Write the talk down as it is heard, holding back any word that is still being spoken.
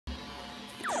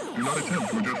Do not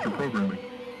attempt to adjust your programming.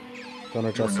 Don't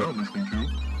adjust You it. are now listening to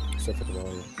Except for the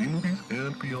volume. B-Movies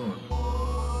and Beyond.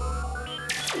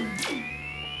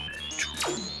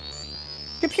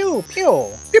 Pew pew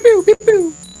pew pew pew pew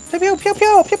pew pew pew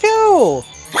pew pew pew.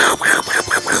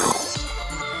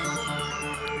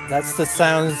 That's the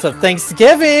sounds of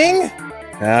Thanksgiving.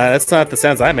 That's not the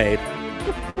sounds I made.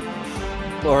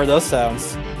 What are those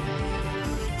sounds?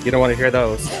 You don't want to hear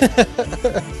those.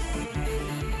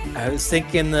 I was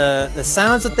thinking the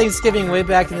sounds of Thanksgiving way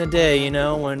back in the day, you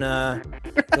know, when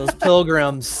those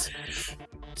pilgrims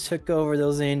took over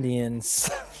those Indians.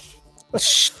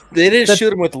 They didn't shoot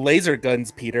them with laser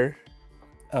guns, Peter.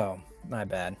 Oh, my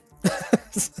bad.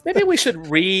 Maybe we should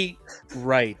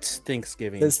rewrite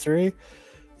Thanksgiving History?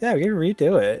 Yeah, we can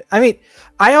redo it. I mean,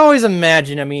 I always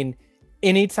imagine,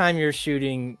 anytime you're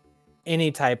shooting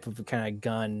any type of kind of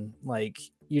gun, like,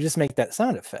 you just make that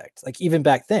sound effect. Like, even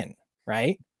back then,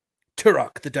 right?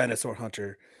 Turok, the dinosaur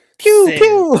hunter. Pew, Saved,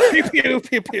 pew! pew, pew,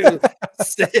 pew, pew.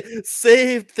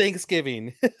 Saved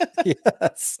Thanksgiving.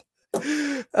 Yes.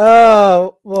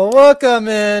 Oh, well, welcome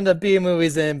into B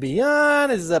Movies and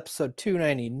Beyond. This is episode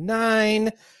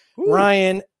 299. Ooh.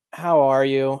 Ryan, how are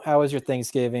you? How was your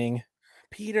Thanksgiving?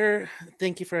 Peter,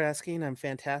 thank you for asking. I'm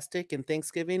fantastic. And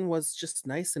Thanksgiving was just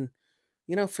nice. And,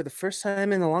 for the first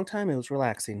time in a long time, it was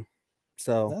relaxing.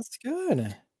 So that's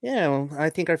good. Yeah, well, I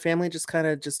think our family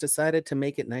just decided to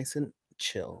make it nice and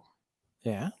chill.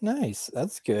 Yeah, nice.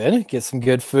 That's good. Get some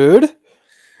good food.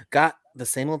 Got the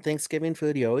same old Thanksgiving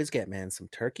food you always get, man. Some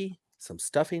turkey, some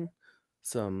stuffing,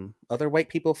 some other white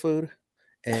people food,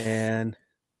 and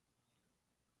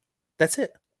that's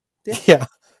it. Yeah.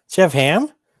 Did you have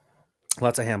ham?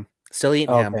 Lots of ham. Still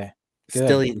eating ham. Good.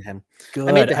 Still eating ham. Good.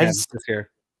 I made the ham this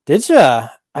year. Did ya?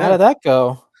 How did that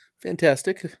go?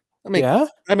 Fantastic. I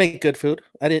make good food.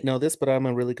 I didn't know this, but I'm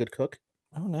a really good cook.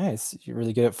 Oh, nice. You're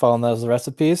really good at following those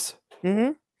recipes?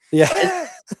 Mm-hmm. Yeah.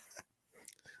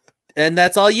 And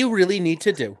that's all you really need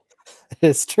to do.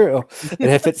 It's true. And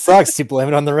if it sucks, you blame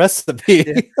it on the recipe.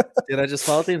 Did I just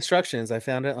follow the instructions? I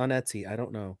found it on Etsy. I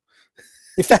don't know.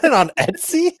 You found it on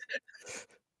Etsy?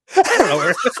 I don't know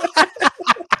where.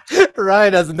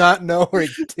 Ryan does not know where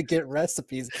to get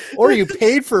recipes, or you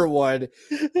paid for one.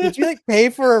 Did you pay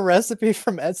for a recipe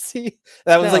from Etsy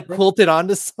that was quilted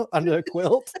onto a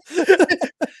quilt?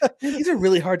 These are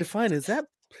really hard to find. Is that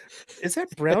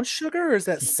brown sugar or is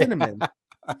that cinnamon?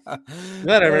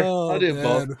 Whatever. I'll do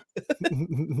both.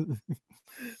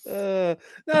 No, it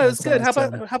was good. How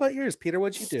about yours, Peter?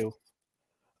 What'd you do?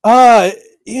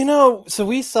 So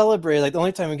we celebrated, the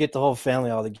only time we get the whole family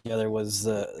all together was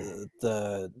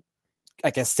the I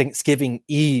guess Thanksgiving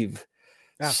Eve.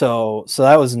 Yeah. So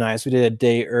that was nice. We did a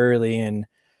day early, and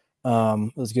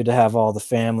it was good to have all the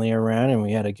family around, and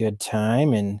we had a good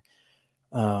time, and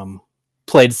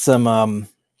played some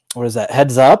what is that,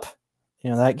 Heads Up?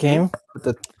 That game with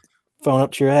the phone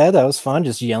up to your head. That was fun,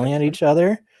 just yelling at each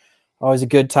other. Always a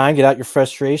good time. Get out your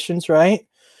frustrations, right?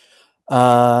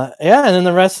 And then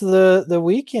the rest of the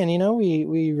weekend,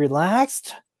 we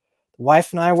relaxed. The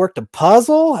wife and I worked a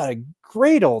puzzle, had a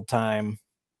great old time.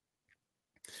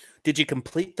 Did you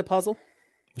complete the puzzle?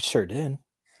 We sure did.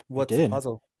 What's the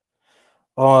puzzle?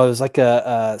 Oh, it was like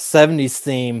a 70s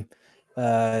theme.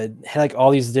 Had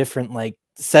all these different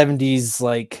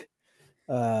 70s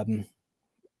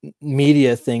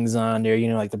media things on there,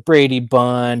 like the Brady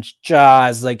Bunch,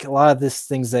 Jaws, a lot of these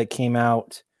things that came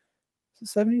out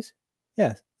 70s.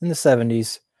 Yeah, in the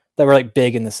 70s that were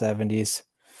big in the 70s.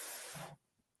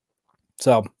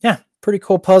 So yeah, pretty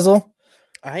cool puzzle.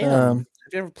 Have you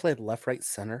ever played Left, Right,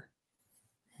 Center?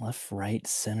 Left, Right,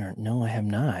 Center? No, I have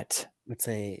not. It's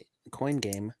a coin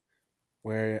game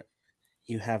where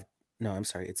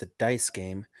it's a dice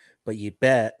game, but you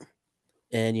bet,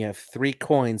 and you have 3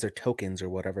 coins or tokens or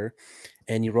whatever,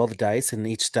 and you roll the dice, and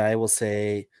each die will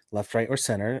say left, right, or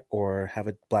center, or have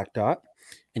a black dot,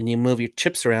 and you move your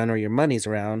chips around or your monies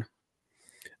around,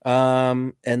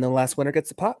 and the last winner gets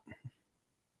the pot.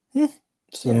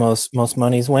 So the most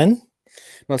monies win?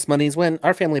 Most monies win.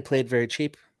 Our family played very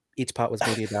cheap. Each pot was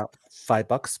maybe about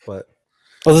 $5, but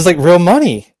well, this is real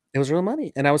money. It was real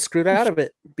money, and I was screwed out of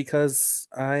it because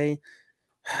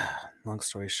long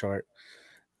story short,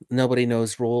 nobody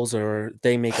knows rules, or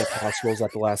they make up house rules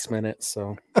at the last minute.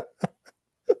 So,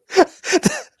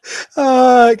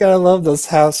 I gotta love those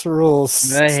house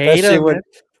rules, I hate them, when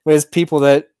it's people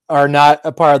that are not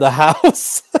a part of the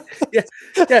house. yeah.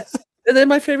 And then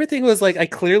my favorite thing was I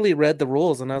clearly read the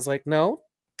rules, and I was like, no,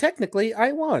 technically,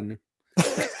 I won.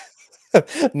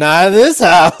 Not in this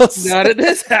house. Not in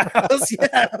this house.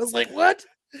 Yeah, I was like, what?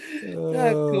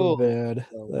 Oh, cool. Man,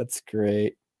 that's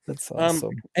great. That's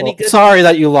awesome. Any Well, good? sorry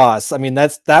that you lost. I mean,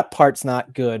 that part's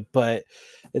not good, but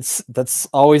that's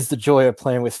always the joy of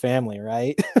playing with family,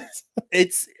 right?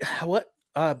 It's what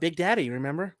Big Daddy,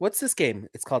 remember? What's this game?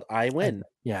 It's called I Win.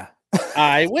 Yeah.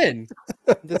 I Win.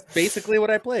 That's basically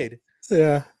what I played.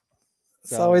 Yeah.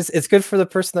 So, It's good for the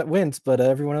person that wins, but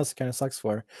everyone else kind of sucks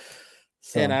for.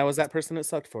 So, and I was that person it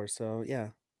sucked for. So yeah.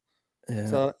 yeah.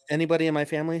 So anybody in my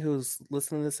family who's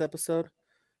listening to this episode,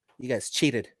 you guys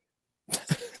cheated.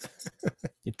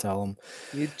 You tell them.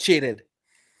 You cheated.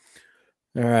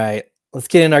 All right. Let's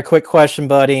get in our quick question,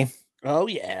 buddy. Oh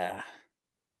yeah.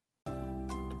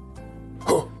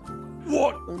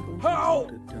 What? How?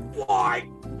 Why?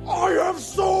 I have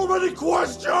so many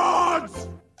questions!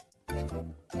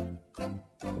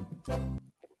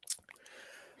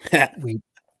 I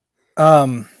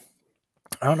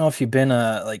don't know if you've been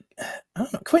like, I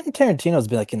don't know, Quentin Tarantino's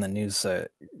been like in the news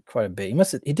quite a bit.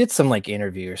 He did some like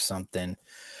interview or something.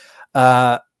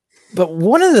 But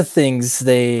one of the things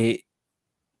they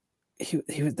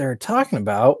were talking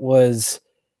about was,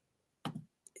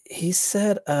 he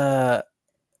said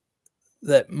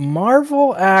that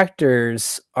Marvel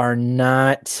actors are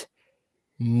not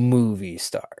movie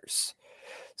stars.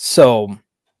 So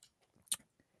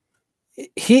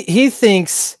he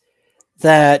thinks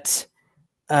that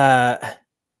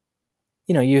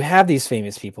you have these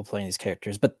famous people playing these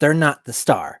characters, but they're not the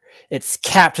star. It's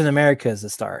Captain America is the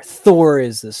star. Thor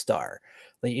is the star.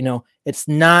 Like, it's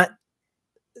not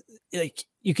like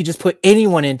you could just put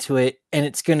anyone into it and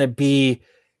it's going to be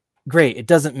great. It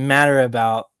doesn't matter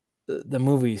about the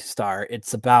movie star.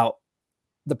 It's about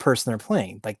the person they're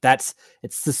playing. Like it's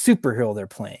the superhero they're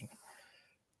playing.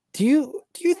 Do you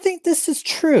think this is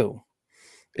true?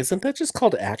 Isn't that just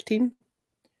called acting?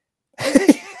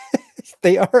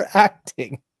 They are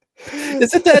acting.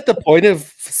 Isn't that the point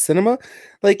of cinema?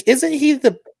 Like, isn't he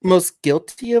the most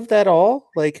guilty of that all?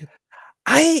 Like,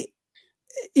 I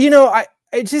don't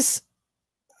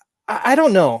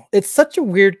know. It's such a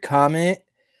weird comment.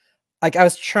 Like, I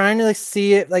was trying to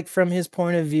see it like from his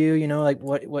point of view, like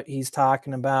what he's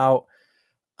talking about.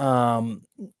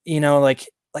 Like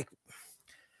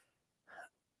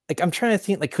I'm trying to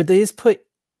think, like, could they just put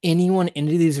anyone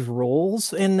into these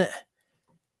roles? And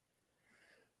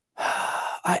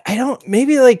I don't,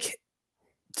 maybe like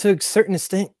to a certain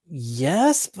extent,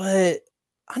 yes, but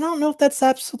I don't know if that's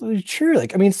absolutely true.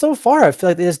 Like, I mean, so far I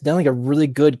feel like they just done like a really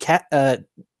good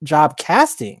job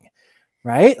casting,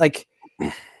 right? Like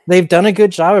they've done a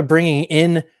good job of bringing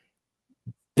in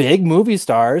big movie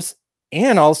stars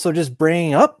and also just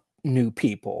bringing up new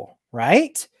people,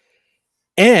 right?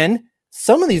 And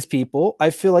some of these people I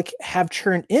feel like have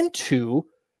turned into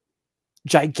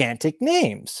gigantic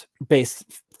names based,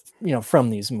 from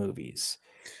these movies.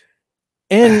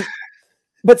 And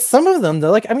but some of them, they're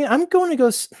like, I mean, I'm going to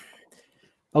go.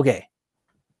 Okay,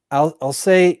 I'll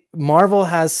say Marvel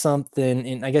has something,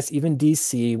 and I guess even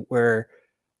DC, where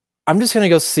I'm just going to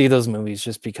go see those movies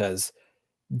just because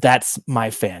that's my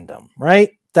fandom,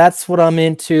 right? That's what I'm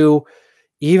into.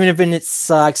 Even if it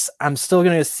sucks, I'm still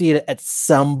going to see it at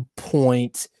some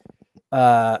point.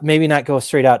 Maybe not go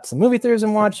straight out to the movie theaters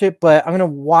and watch it, but I'm going to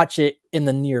watch it in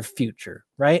the near future,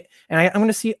 right? And I'm going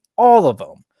to see all of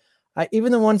them.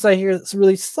 Even the ones I hear that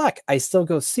really suck, I still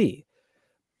go see.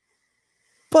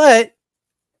 But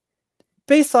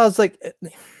based on like,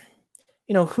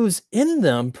 who's in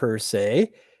them per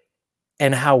se,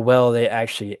 and how well they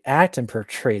actually act and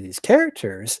portray these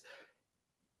characters,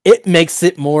 it makes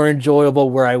it more enjoyable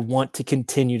where I want to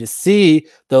continue to see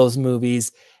those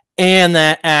movies and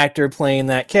that actor playing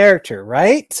that character,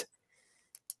 right?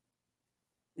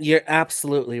 you're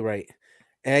absolutely right.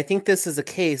 And I think this is a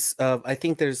case of,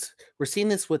 we're seeing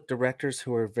this with directors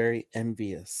who are very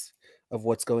envious of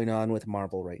what's going on with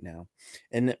Marvel right now.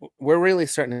 And we're really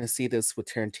starting to see this with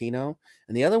Tarantino.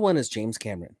 And the other one is James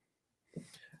Cameron.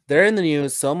 They're in the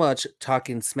news so much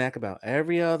talking smack about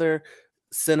every other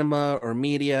cinema or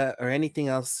media or anything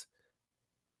else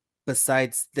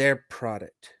besides their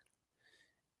product.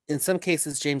 In some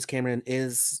cases, James Cameron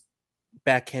is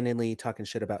backhandedly talking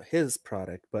shit about his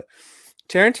product, but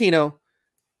Tarantino,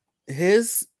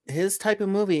 his type of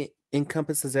movie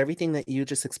encompasses everything that you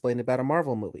just explained about a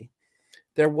Marvel movie.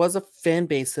 There was a fan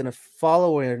base and a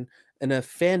follower and a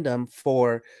fandom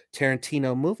for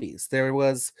Tarantino movies. There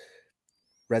was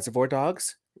Reservoir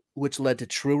Dogs, which led to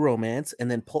True Romance, and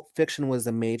then Pulp Fiction was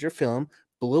a major film,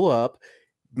 blew up,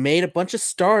 made a bunch of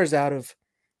stars out of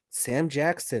Sam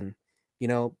Jackson,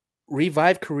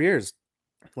 revived careers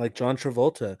like John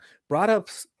Travolta, brought up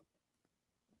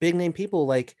big name people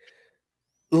like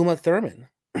Uma Thurman.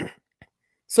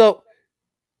 So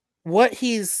what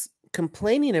he's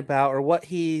complaining about or what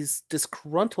he's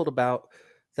disgruntled about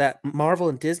that Marvel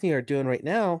and Disney are doing right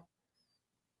now,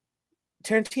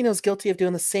 Tarantino's guilty of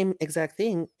doing the same exact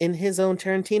thing in his own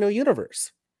Tarantino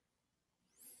universe.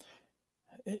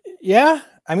 Yeah,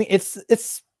 I mean it's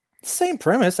the same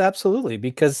premise, absolutely,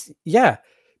 because yeah,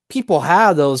 people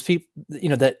have those people, you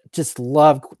know, that just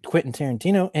love Quentin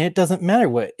Tarantino, and it doesn't matter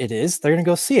what it is, they're gonna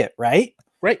go see it, right?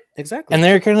 Right, exactly. And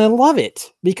they're gonna love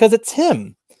it because it's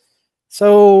him.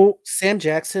 So Sam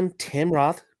Jackson, Tim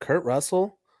Roth, Kurt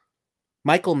Russell,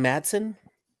 Michael Madsen,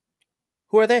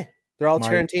 who are they? They're all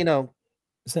Tarantino.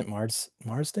 Isn't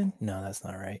Marsden? No, that's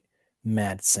not right.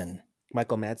 Madsen.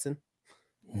 Michael Madsen?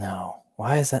 No.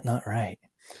 Why is that not right?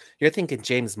 You're thinking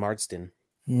James Marsden.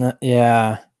 No,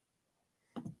 yeah.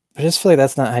 I just feel like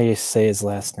that's not how you say his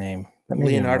last name.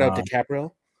 Leonardo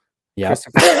DiCaprio? Yeah.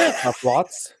 Christopher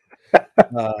Watts?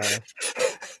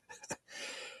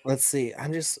 Let's see.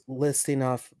 I'm just listing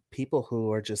off people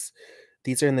who are just,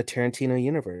 these are in the Tarantino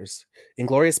universe.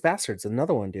 Inglourious Bastards,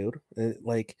 another one, dude.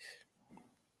 Like,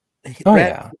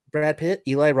 Brad Pitt,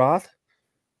 Eli Roth.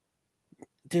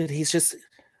 Dude, he's just,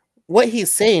 what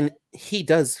he's saying, he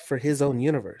does for his own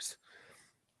universe.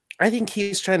 I think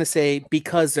he's trying to say,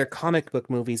 because they're comic book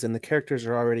movies and the characters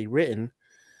are already written,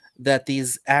 that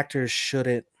these actors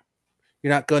shouldn't,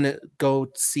 you're not going to go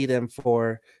see them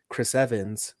for Chris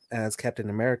Evans as Captain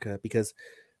America, because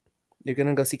you're going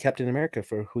to go see Captain America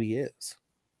for who he is.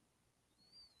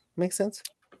 Make sense?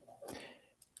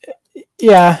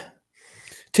 Yeah.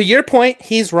 To your point,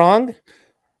 he's wrong.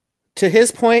 To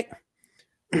his point,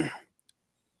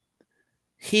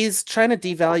 he's trying to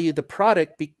devalue the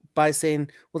product by saying,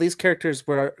 well, these characters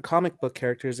were comic book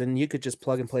characters and you could just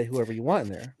plug and play whoever you want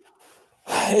in there.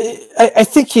 I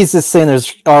think he's just saying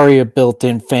there's already a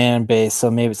built-in fan base, so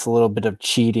maybe it's a little bit of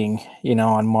cheating, you know,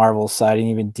 on Marvel's side and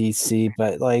even DC.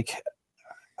 But like,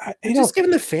 you're just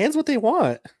giving the fans what they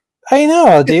want. I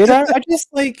know, dude. I just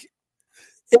like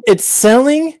it's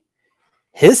selling.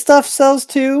 His stuff sells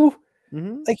too.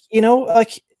 Mm-hmm. Like, you know,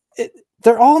 like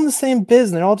they're all in the same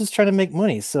business. They're all just trying to make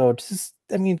money. So just,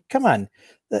 I mean, come on.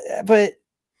 But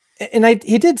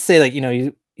he did say, like, you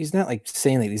know, he's not like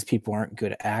saying that these people aren't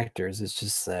good actors. It's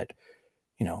just that,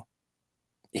 you know,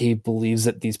 he believes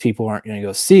that these people aren't going to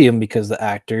go see him because the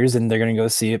actors, and they're going to go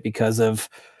see it because of,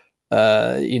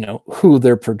 you know, who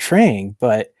they're portraying.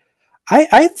 But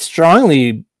I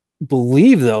strongly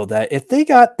believe, though, that if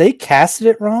they casted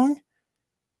it wrong,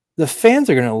 the fans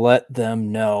are going to let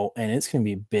them know, and it's going to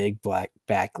be big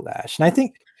backlash. And I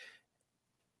think,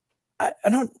 I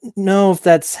don't know if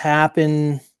that's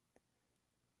happened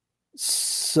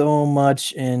so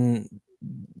much in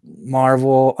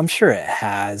Marvel. I'm sure it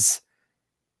has,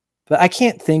 but I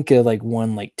can't think of like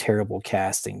one like terrible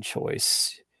casting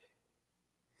choice.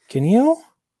 Can you?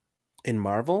 In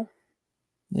Marvel?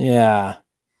 Yeah.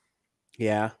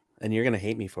 Yeah. And you're going to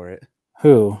hate me for it.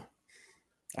 Who?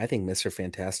 I think Mr.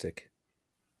 Fantastic.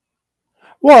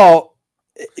 Well,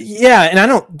 yeah. And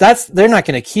they're not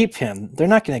going to keep him. They're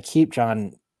not going to keep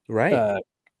John. Right.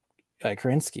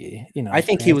 Krasinski, you know. I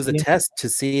think he was a test to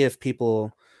see if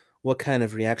people, what kind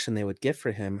of reaction they would get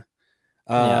for him.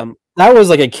 Yeah. That was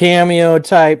like a cameo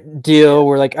type deal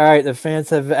where, like, all right, the fans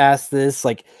have asked this.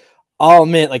 Like, I'll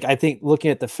admit, like, I think looking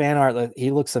at the fan art, like,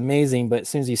 he looks amazing, but as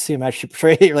soon as you see him actually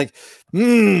portray it, you're like,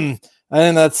 I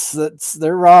think that's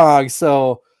they're wrong.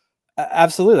 So,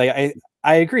 absolutely,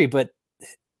 I agree, but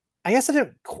I guess I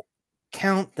didn't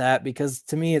count that because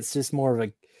to me it's just more of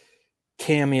a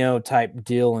cameo type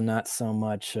deal and not so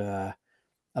much a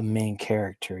main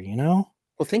character, you know?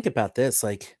 Well, think about this.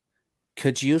 Like,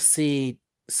 could you see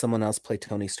someone else play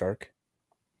Tony Stark?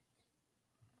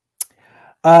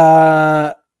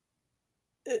 No,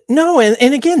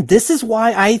 and again, this is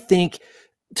why I think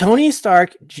Tony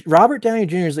Stark, Robert Downey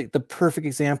Jr. is like the perfect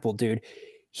example, dude.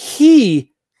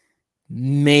 He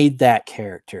made that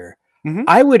character. Mm-hmm.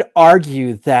 I would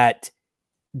argue that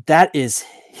is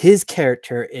his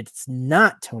character. It's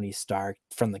not Tony Stark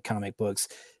from the comic books.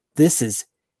 This is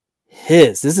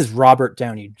Robert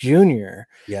Downey Jr.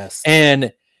 Yes.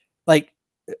 And like,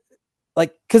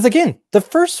 because again, the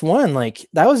first one, like,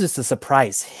 that was just a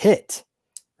surprise hit,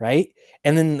 right?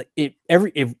 And then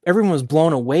everyone was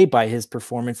blown away by his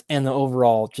performance and the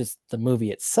overall, just the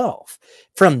movie itself.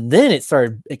 From then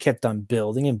it kept on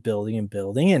building and building and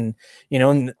building. And, you know,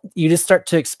 and you just start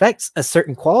to expect a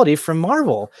certain quality from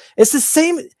Marvel. It's the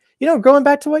same, you know, going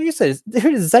back to what you said, it's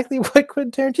exactly what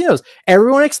Quentin Tarantino is.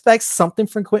 Everyone expects something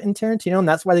from Quentin Tarantino, and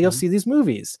that's why they go see these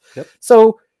movies. Yep.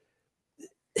 So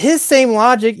his same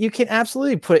logic, you can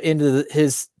absolutely put into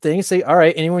his thing. Say, all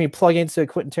right, anyone you plug into a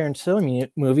Quentin Tarantino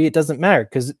movie, it doesn't matter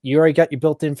because you already got your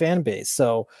built-in fan base.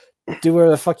 So do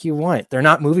whatever the fuck you want. They're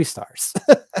not movie stars.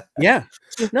 Yeah,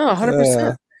 no,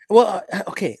 100%. Well,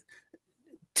 okay.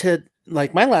 To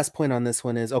like my last point on this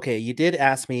one is okay. You did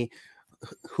ask me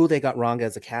who they got wrong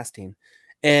as a casting,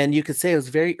 and you could say it was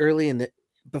very early in the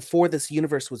before this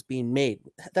universe was being made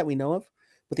that we know of,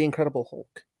 with the Incredible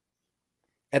Hulk,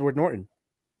 Edward Norton.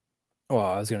 Well,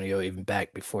 I was going to go even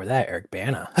back before that, Eric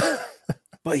Bana.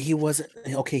 But he wasn't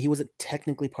okay. He wasn't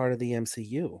technically part of the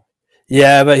MCU.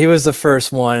 Yeah, but he was the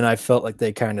first one, and I felt like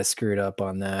they kind of screwed up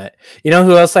on that. You know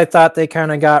who else I thought they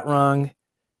kind of got wrong?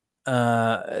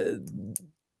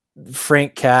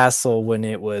 Frank Castle when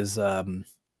it was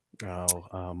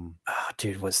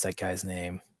dude, what's that guy's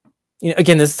name? You know,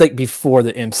 again, this is like before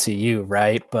the MCU,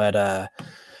 right? But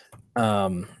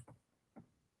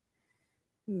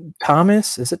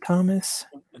Thomas, is it Thomas?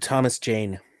 Thomas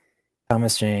Jane.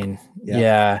 Thomas Jane. Yeah.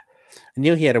 Yeah. I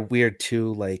knew he had a weird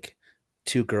two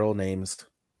girl names.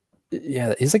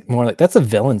 Yeah, he's like more like that's a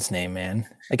villain's name, man.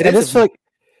 Like It I is just feel like,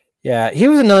 yeah, he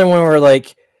was another one where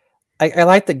like I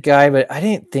like the guy, but I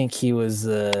didn't think he was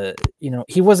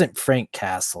he wasn't Frank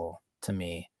Castle to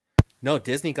me. No,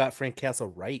 Disney got Frank Castle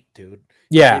right, dude.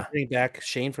 Yeah. They bring back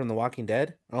Shane from The Walking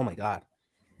Dead. Oh my god.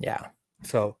 Yeah.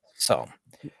 So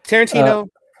Tarantino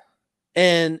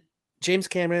and James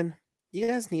Cameron, you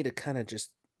guys need to kind of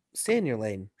just stay in your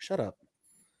lane. Shut up.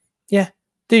 Yeah.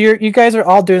 Dude, you guys are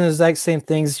all doing the exact same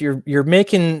things. You're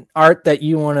making art that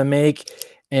you want to make,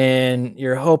 and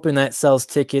you're hoping that sells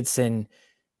tickets, and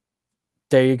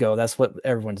there you go. That's what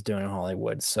everyone's doing in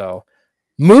Hollywood. So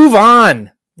move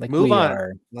on. Move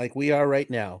on like we are right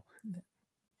now.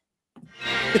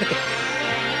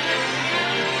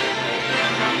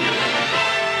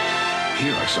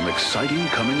 Here are some exciting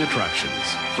coming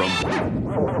attractions from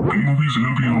Movies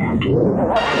and Beyond.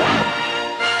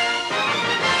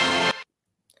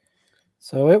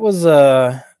 So it was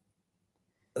a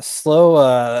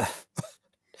slow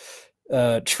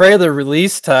trailer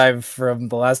release time from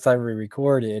the last time we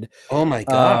recorded. Oh my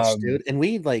gosh, dude. And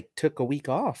we like took a week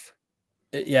off.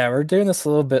 Yeah, we're doing this a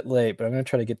little bit late, but I'm going to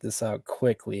try to get this out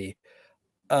quickly.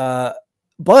 But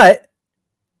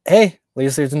hey, at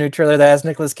least there's a new trailer that has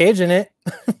Nicolas Cage in it.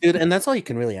 Dude, and that's all you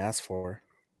can really ask for.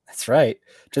 That's right.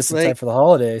 Just in time for the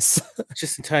holidays.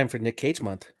 Just in time for Nick Cage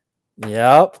month.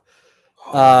 Yep.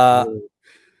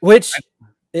 Which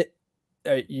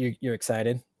you're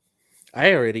excited?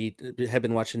 I already have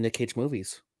been watching Nick Cage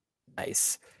movies.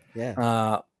 Nice.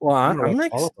 Yeah. Well,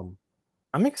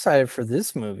 I'm excited for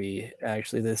this movie.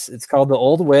 Actually, it's called The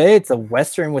Old Way. It's a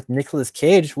Western with Nicolas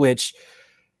Cage, which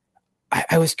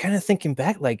I was kind of thinking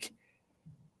back, like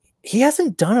he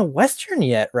hasn't done a Western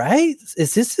yet, right?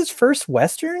 Is this his first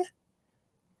Western?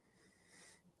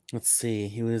 Let's see.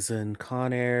 He was in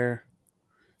Con Air,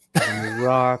 in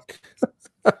Rock.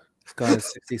 It's gone in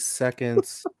 60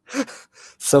 Seconds.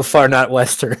 So far, not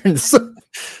Westerns.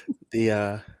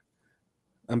 The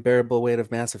Unbearable Weight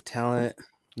of Massive Talent.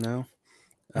 No.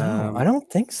 No, I don't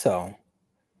think so.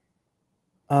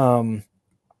 But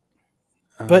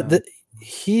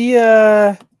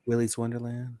Willy's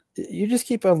Wonderland. You just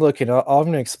keep on looking. I'm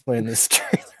going to explain this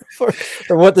trailer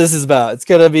for what this is about. It's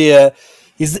going to be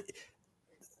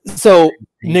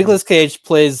Nicolas Cage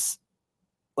plays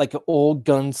like an old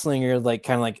gunslinger, like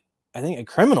kind of like I think a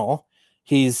criminal.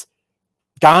 He's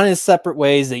gone his separate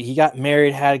ways. That he got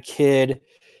married, had a kid,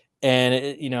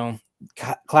 and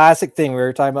classic thing. We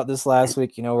were talking about this last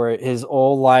week. Where his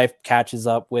old life catches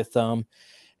up with him,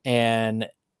 and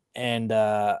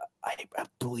I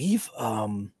believe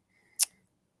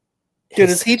dude,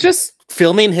 is he just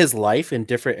filming his life in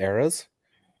different eras?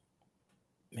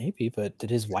 Maybe, but did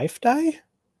his wife die?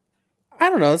 I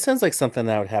don't know. It sounds like something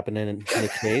that would happen in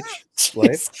Nick Cage's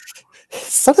life.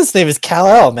 Son's name is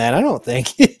Kal-El, man. I don't think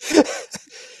he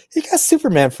got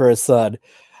Superman for a son.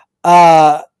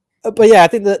 But yeah, I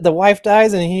think the wife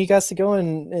dies and he got to go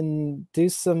and do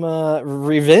some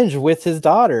revenge with his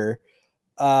daughter.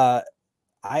 I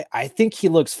think he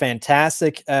looks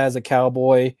fantastic as a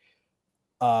cowboy.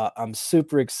 I'm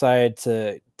super excited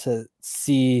to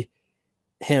see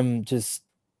him just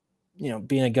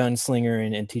being a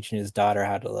gunslinger and teaching his daughter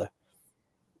how to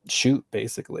shoot,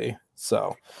 basically.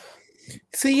 So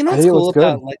see, what's cool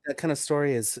about like that kind of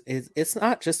story is it's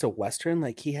not just a Western.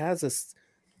 Like he has this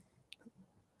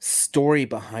story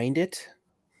behind it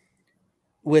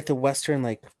with a Western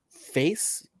like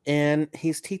face, and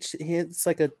it's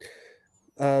like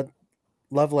a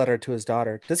love letter to his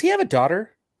daughter. Does he have a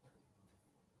daughter?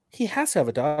 He has to have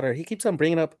a daughter. He keeps on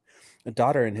bringing up a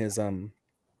daughter in his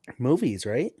movies,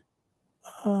 right?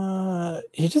 Doesn't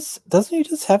he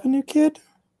just have a new kid?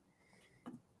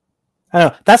 I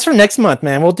don't know. That's for next month,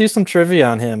 man. We'll do some trivia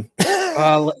on him.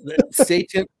 Stay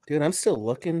tuned, dude. I'm still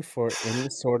looking for any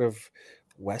sort of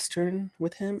Western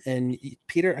with him. And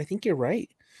Peter, I think you're right.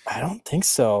 I don't think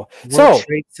so. World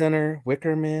Trade Center,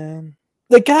 Wicker Man.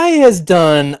 The guy has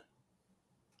done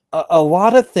a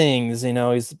lot of things. You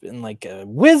know, he's been like a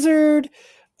wizard.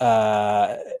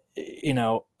 You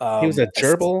know, He was a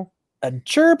gerbil.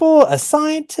 A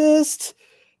scientist.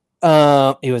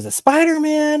 He was a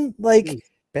Spider-Man. Like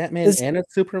Batman and a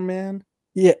Superman.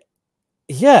 Yeah.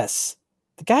 Yes.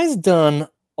 The guy's done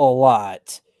a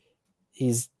lot.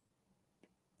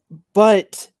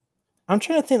 But I'm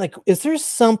trying to think, like, is there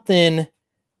something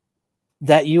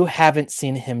that you haven't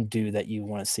seen him do that you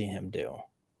want to see him do?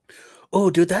 Oh,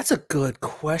 dude, that's a good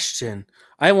question.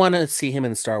 I want to see him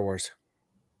in Star Wars.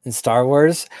 In Star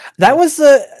Wars? That was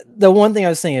the one thing I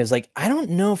was saying is, like, I don't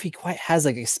know if he quite has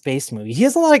like a space movie. He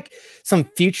has a lot, like some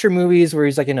future movies where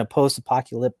he's like in a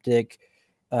post-apocalyptic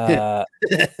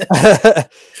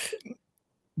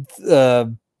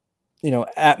you know,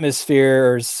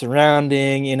 atmosphere or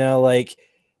surrounding, you know, like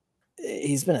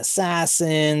he's been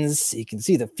assassins, he can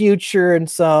see the future and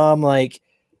some, like,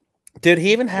 dude,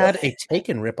 he even had a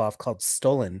Taken ripoff called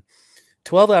Stolen.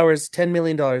 12 hours, $10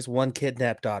 million, one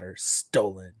kidnapped daughter,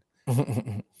 stolen.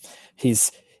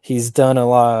 He's done a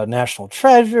lot of National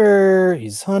Treasure,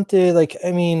 he's hunted, like,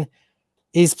 I mean,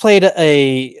 he's played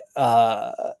a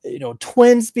you know,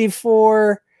 twins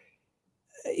before.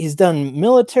 He's done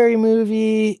military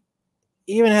movie.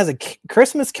 He even has a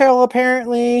Christmas Carol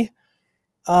apparently.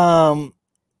 I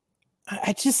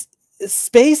just,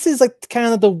 space is like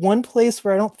kind of the one place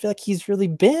where I don't feel like he's really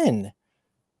been.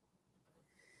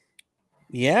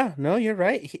 Yeah, no, you're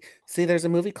right. See, there's a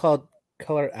movie called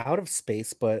Color Out of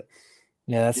Space, but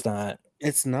yeah, that's not.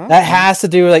 It's not. That has to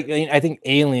do with, like, I think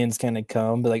aliens kind of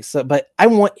come, but like, so, but I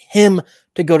want him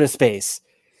to go to space.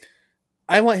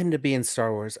 I want him to be in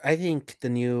Star Wars. I think the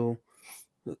new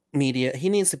media, he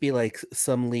needs to be like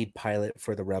some lead pilot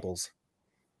for the Rebels.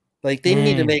 Like, they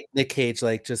need to make Nick Cage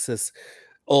like just this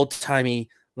old-timey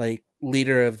like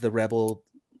leader of the Rebel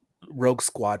Rogue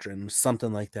Squadron,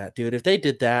 something like that, dude. If they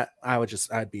did that,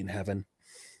 I'd be in heaven.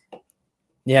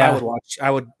 Yeah,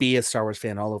 I would be a Star Wars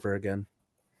fan all over again.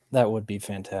 That would be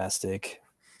fantastic.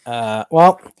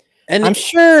 Well, and I'm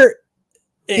sure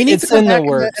he needs to come in back the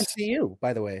works. In the MCU,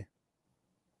 by the way.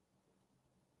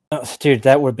 Oh, dude,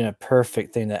 that would have been a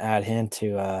perfect thing to add him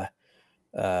to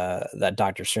that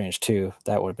Doctor Strange too.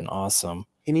 That would have been awesome.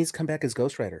 He needs to come back as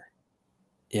Ghost Rider.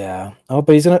 Yeah. Oh,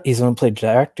 but he's gonna play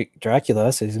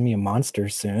Dracula, so he's gonna be a monster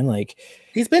soon. Like,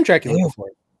 he's been Dracula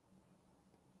before.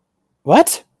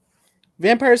 What?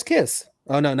 Vampire's Kiss.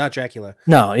 Oh no, not Dracula.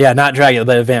 No, yeah, not Dracula,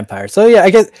 but a vampire. So yeah, I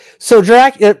guess so.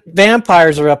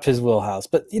 Vampires are up his wheelhouse,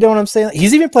 but you know what I'm saying?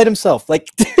 He's even played himself. Like,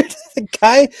 dude, the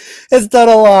guy has done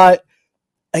a lot.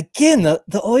 Again,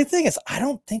 the only thing is, I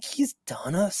don't think he's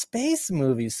done a space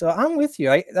movie. So I'm with you.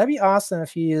 That'd be awesome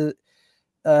if he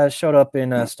showed up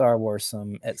in Star Wars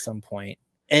at some point.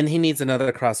 And he needs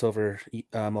another crossover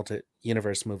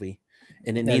multi-universe movie,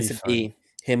 and it needs to be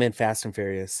him in Fast and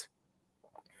Furious.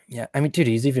 Yeah, I mean, dude,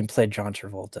 he's even played John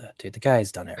Travolta. Dude, the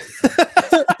guy's done everything.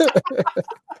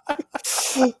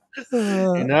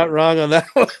 You're not wrong on that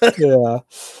one. Yeah.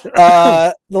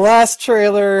 The last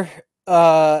trailer,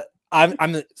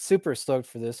 I'm super stoked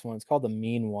for this one. It's called The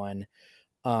Mean One.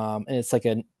 And it's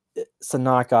a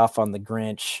knockoff on The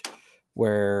Grinch,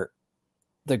 where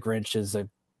the Grinch is a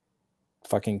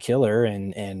fucking killer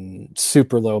and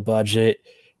super low budget.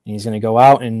 And he's gonna go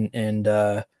out and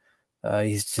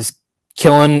he's just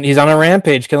killing. He's on a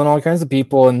rampage, killing all kinds of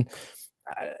people, and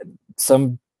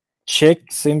some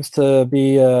chick seems to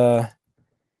be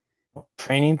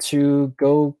training to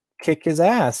go kick his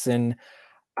ass. And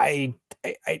I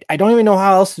don't even know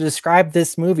how else to describe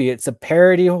this movie. It's a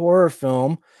parody horror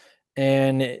film,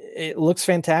 and it looks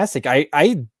fantastic.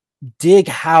 I dig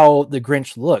how the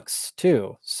Grinch looks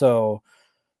too. So,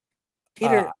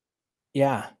 Peter,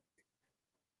 yeah,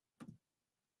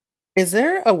 is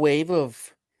there a wave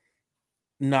of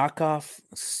knockoff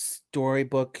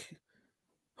storybook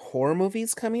horror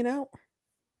movies coming out?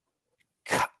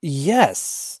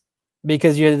 Yes,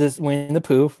 because you had this Winnie the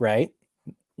Pooh, right?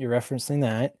 You're referencing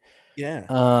that. Yeah.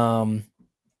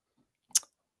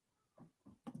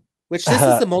 Which this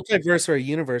is the multiverse or a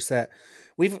universe that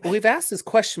we've asked this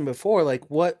question before,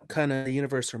 like, what kind of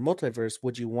universe or multiverse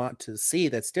would you want to see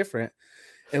that's different?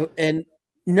 And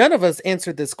none of us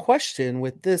answered this question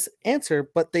with this answer,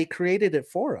 but they created it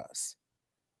for us.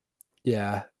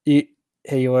 Yeah. Hey,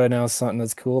 you want to know something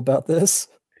that's cool about this?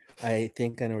 I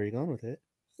think I know where you're going with it.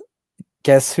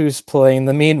 Guess who's playing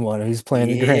the mean one? Who's playing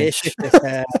the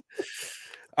Grinch?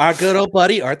 Our good old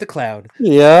buddy, Art the Clown.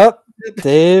 Yep.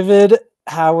 David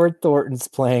Howard Thornton's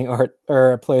playing art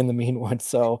or playing the mean one.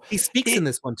 So He speaks in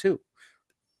this one too.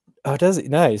 oh, does he?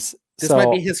 Nice. This so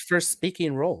might be his first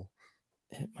speaking role.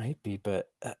 it might be, but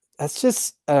that's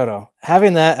just I don't know.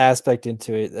 Having that aspect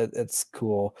into it, that's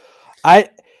cool.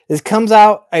 This comes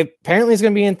out. Apparently, it's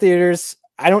going to be in theaters.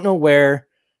 I don't know where.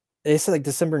 They said like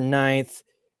December 9th.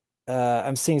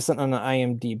 I'm seeing something on the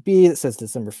IMDb that says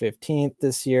December 15th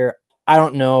this year. I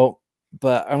don't know,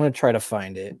 but I'm going to try to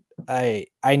find it. I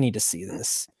need to see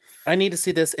this. I need to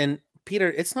see this. And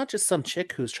Peter, it's not just some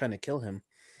chick who's trying to kill him.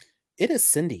 It is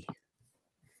Cindy.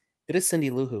 It is Cindy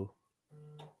Lou Who.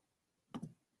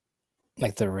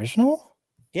 Like the original?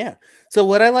 Yeah. So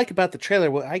what I like about the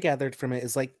trailer, what I gathered from it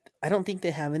is like, I don't think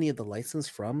they have any of the license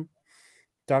from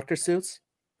Dr. Seuss.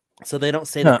 So they don't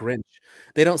say the Grinch.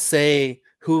 They don't say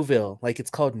Whoville. Like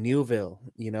it's called Newville,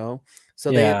 you know?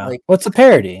 So they like what's a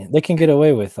parody? They can get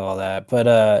away with all that.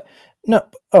 But no.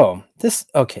 Oh,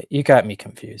 okay. You got me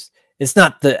confused. It's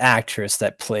not the actress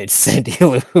that played Cindy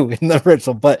Lou Who in the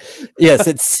original, but yes,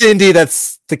 it's Cindy.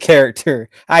 That's the character.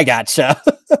 I gotcha.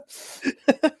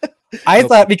 I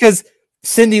thought because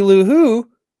Cindy Lou Who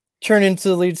turned into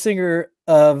the lead singer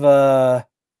of oh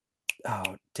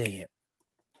dang it.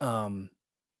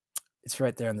 It's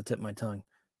right there on the tip of my tongue.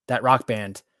 That rock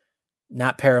band,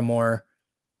 not Paramore.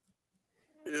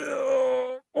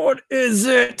 What is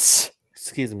it?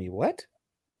 Excuse me, what?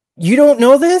 You don't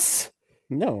know this?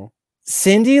 No.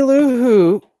 Cindy Lou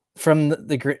Who from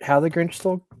the How the Grinch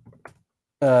Stole.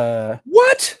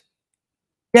 What?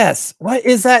 Yes. What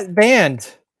is that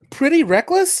band? Pretty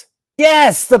Reckless?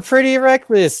 Yes, the Pretty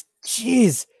Reckless.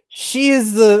 Jeez, she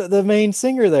is the main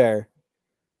singer there.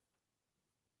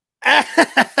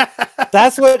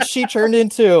 That's what she turned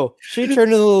into. She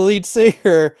turned into the lead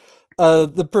singer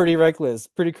of the Pretty Reckless.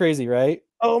 Pretty crazy, right?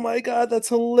 Oh my god, that's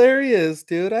hilarious,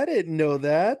 dude. I didn't know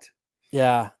that.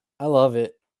 Yeah, I love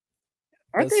it.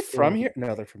 Aren't they from here?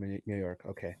 No, they're from New York.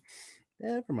 Okay.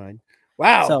 Never mind.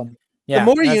 Wow. So, yeah,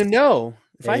 the more you know.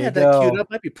 If I had that queued go. up,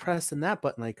 I'd be pressing that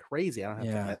button like crazy. I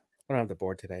don't have the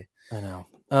board today. I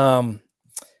know.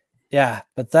 Yeah,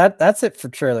 but that's it for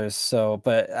trailers. So,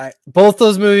 but both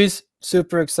those movies,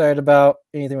 super excited about.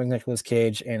 Anything with Nicolas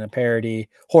Cage and a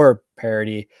horror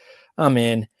parody, I'm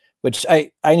in. Which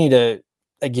I need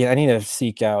to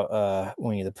seek out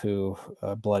Winnie the Pooh,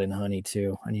 Blood and Honey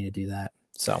too. I need to do that.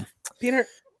 So, Peter,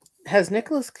 has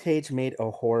Nicolas Cage made a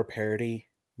horror parody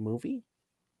movie?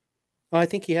 Oh, I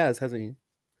think he has, hasn't he?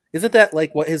 Isn't that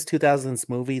like what his 2000s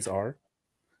movies are?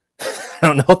 I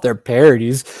don't know if they're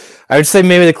parodies. I would say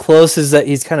maybe the closest that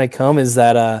he's kind of come is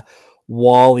that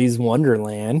Wally's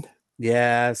Wonderland.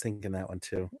 Yeah, I was thinking that one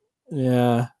too.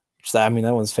 Yeah. I mean,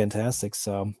 that one's fantastic.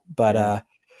 So, but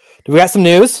do we got some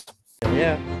news?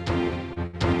 Yeah.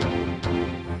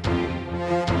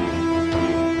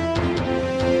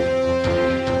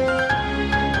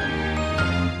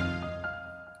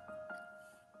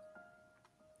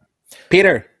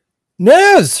 Peter.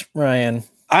 News, Ryan.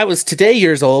 I was today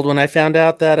years old when I found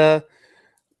out that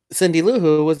Cindy Lou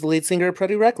Who was the lead singer of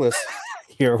Pretty Reckless.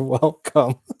 You're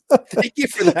welcome. Thank you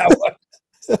for that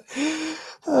one.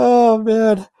 Oh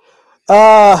man.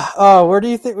 Where do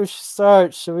you think we should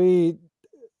start? Should we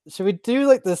do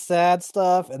like the sad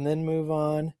stuff and then move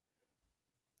on?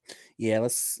 Yeah,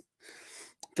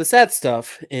 the sad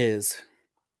stuff is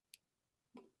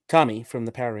Tommy from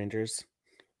the Power Rangers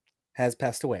has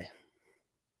passed away.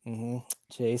 Mm-hmm.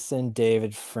 Jason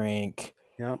David Frank.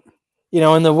 Yep.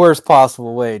 In the worst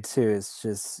possible way too. It's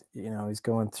just, he's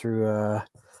going through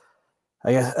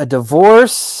I guess a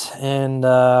divorce and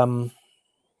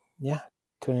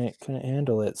couldn't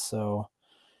handle it. So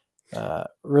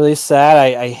really sad.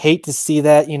 I hate to see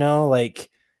that,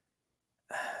 like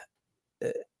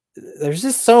there's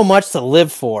just so much to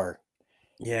live for.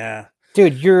 Yeah.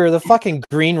 Dude, you're the fucking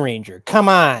Green Ranger. Come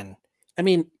on. I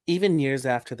mean, even years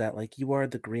after that, like you are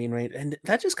the Green Ranger, and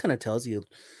that just kind of tells you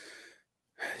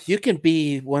can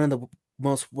be one of the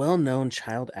most well-known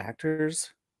child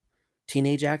actors,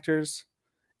 teenage actors,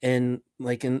 and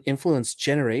influence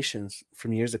generations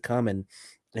from years to come,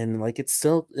 and like it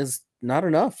still is not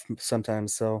enough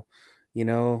sometimes. So,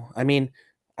 I mean,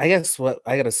 I guess what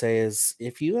I gotta say is,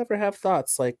 if you ever have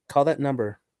thoughts, like call that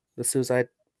number, the suicide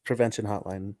prevention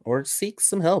hotline, or seek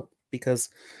some help, because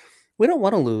we don't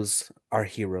want to lose our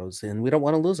heroes, and we don't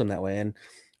want to lose them that way. And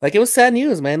like, it was sad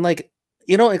news, man. Like,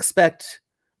 you don't expect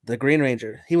the Green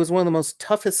Ranger. He was one of the most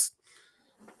toughest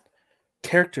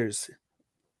characters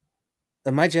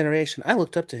of my generation. I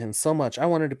looked up to him so much. I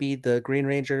wanted to be the Green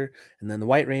Ranger and then the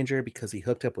White Ranger because he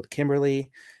hooked up with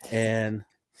Kimberly, and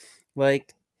and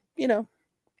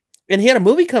he had a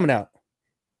movie coming out.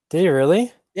 Did he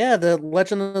really? Yeah, the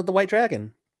Legend of the White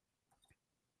Dragon.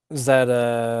 Is that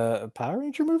a Power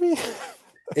Ranger movie?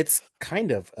 It's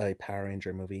kind of a Power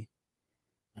Ranger movie.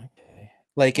 Okay.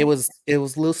 Like it was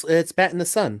loose. It's Bat in the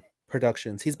Sun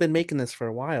Productions. He's been making this for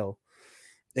a while,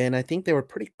 and I think they were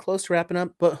pretty close to wrapping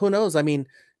up. But who knows? I mean,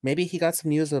 maybe he got some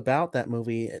news about that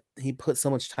movie. He put so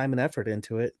much time and effort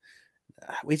into it.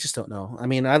 We just don't know. I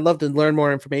mean, I'd love to learn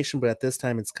more information, but at this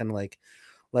time, it's kind of like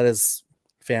let his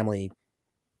family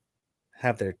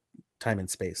have their time and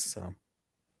space. So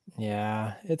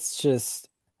Yeah, it's just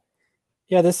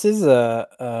this is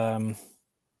a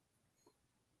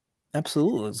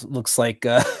absolutely looks like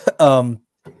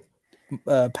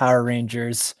Power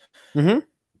Rangers. I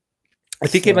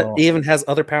think it even has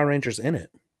other Power Rangers in it.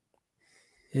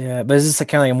 Yeah, but is this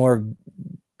kind of like a more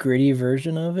gritty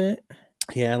version of it?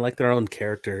 Yeah, like their own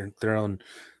character, their own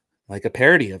like a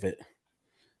parody of it.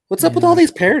 What's up with all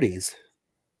these parodies?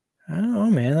 I don't know,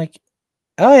 man. Like,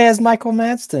 oh, it has Michael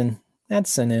Madsen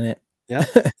in it. Yeah.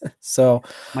 So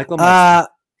Michael Madsen.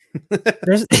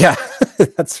 Yeah,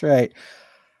 that's right.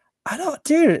 I don't,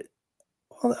 dude.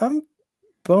 Well, I'm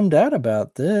bummed out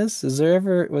about this. Was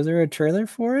there a trailer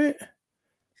for it?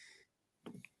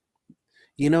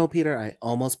 You know, Peter, I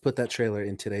almost put that trailer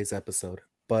in today's episode,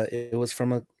 but it was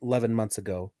from 11 months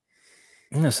ago.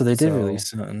 No, so they did release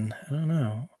something. I don't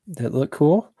know. Did it look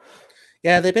cool?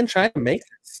 Yeah, they've been trying to make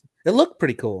this. It looked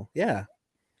pretty cool. Yeah.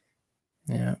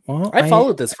 Yeah. Well, I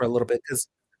followed this for a little bit because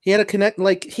he had a connect.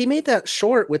 Like he made that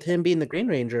short with him being the Green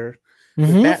Ranger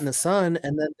with Bat in the Sun,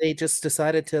 and then they just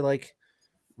decided to like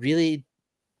really,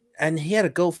 and he had a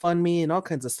GoFundMe and all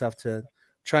kinds of stuff to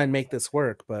try and make this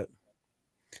work. But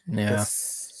yeah,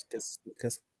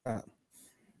 guess not.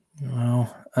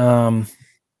 Well, I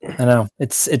know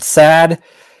it's sad.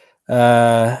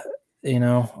 You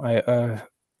know, I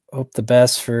hope the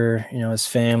best for his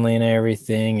family and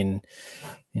everything, and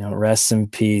rest in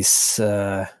peace,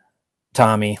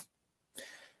 Tommy.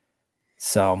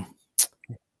 So,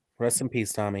 rest in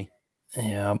peace, Tommy.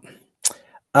 Yeah.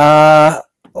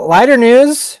 Lighter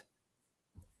news.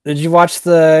 Did you watch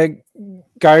the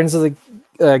Guardians of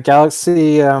the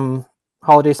Galaxy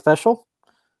holiday special?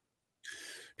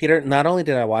 Peter, not only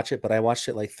did I watch it, but I watched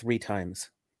it like 3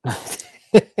 times.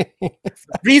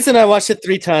 Reason I watched it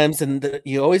 3 times, and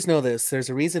you always know this, there's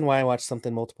a reason why I watch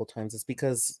something multiple times. It's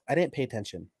because I didn't pay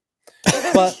attention.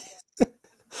 But it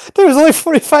was only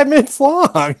 45 minutes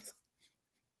long.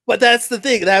 But that's the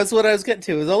thing. That's what I was getting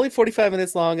to. It was only 45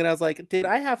 minutes long, and I was like, dude,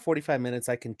 I have 45 minutes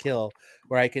I can kill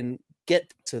where I can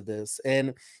get to this.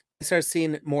 And I started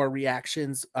seeing more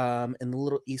reactions and the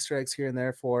little Easter eggs here and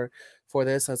there for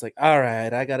this. I was like, all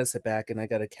right, I got to sit back and I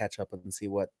got to catch up and see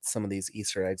what some of these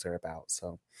Easter eggs are about.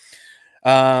 So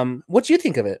what do you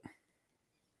think of it?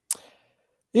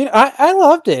 I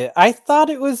loved it. I thought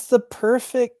it was the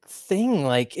perfect thing.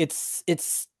 Like it's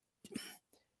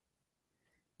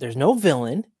there's no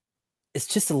villain. It's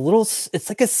just it's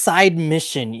like a side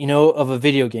mission, of a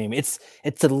video game. It's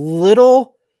a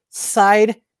little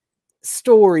side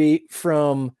story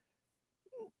from,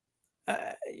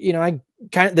 I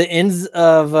kind of the ends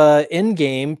of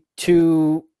Endgame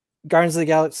to Guardians of the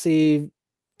Galaxy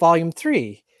Volume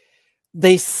 3.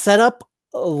 They set up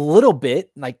a little bit,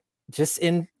 like just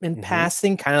in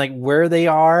passing, kind of like where they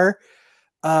are.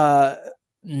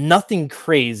 Nothing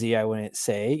crazy, I wouldn't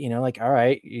say. Like, all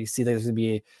right, you see there's gonna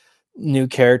be a new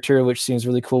character, which seems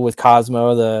really cool with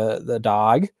Cosmo, the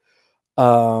dog.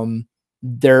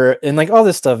 There and like all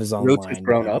this stuff is online. Roots has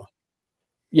grown up.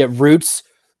 Yeah, Roots.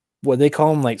 What they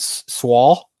call him, like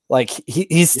Swall. Like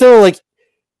he's still like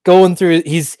going through.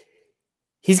 He's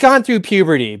gone through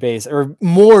puberty, or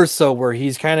more so, where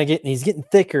he's getting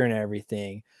thicker and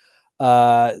everything. So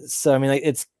I mean, like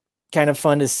it's kind of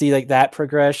fun to see like that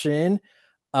progression.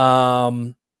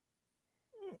 You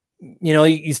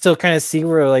still kind of see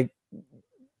where like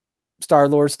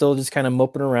Star-Lord's still just kind of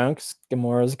moping around because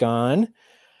Gamora's gone.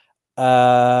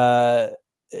 And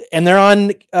they're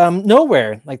on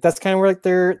nowhere. Like that's kind of where like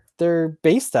they're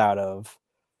based out of.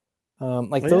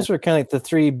 Those were kind of like the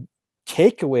 3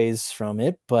 takeaways from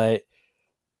it, but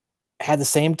had the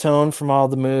same tone from all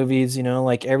the movies.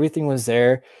 Like everything was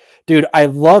there. Dude, I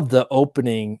love the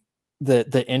opening,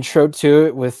 the intro to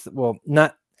it with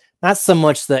not so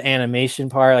much the animation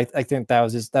part. Like I think that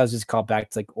was just called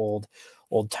back to like old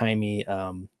timey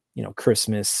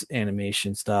Christmas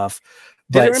animation stuff.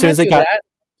 But as soon as they got that,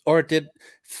 or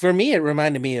for me it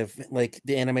reminded me of like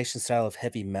the animation style of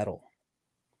Heavy Metal,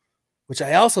 which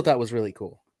I also thought was really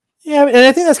cool. Yeah, and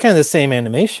I think that's kind of the same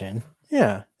animation.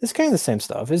 Yeah, it's kind of the same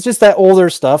stuff. It's just that older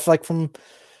stuff, like from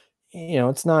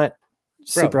it's not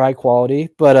super high quality,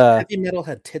 but Heavy Metal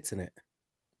had tits in it.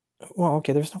 well,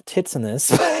 okay, there's no tits in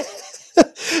this,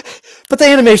 but the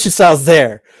animation style's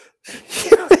there.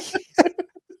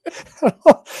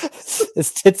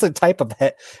 Is tits a type of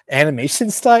animation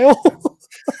style?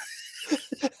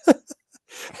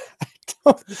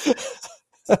 I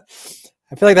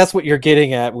feel like that's what you're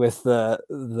getting at with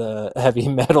the heavy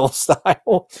metal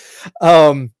style.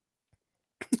 But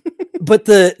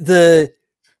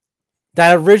that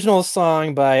original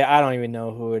song by, I don't even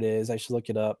know who it is, I should look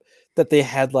it up, that they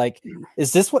had like,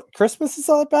 is this what Christmas is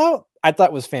all about? I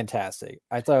thought was fantastic.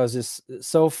 I thought it was just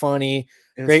so funny.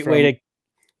 Great way to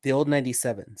the old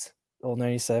 97s. Old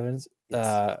 97s.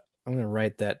 Yes. I'm gonna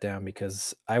write that down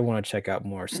because I want to check out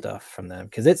more stuff from them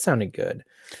because it sounded good.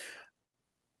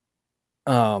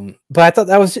 But I thought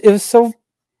it was so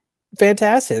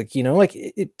fantastic, you know, like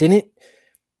it didn't,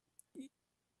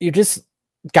 you just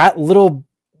got little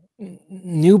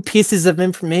new pieces of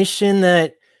information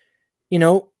that, you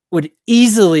know, would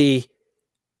easily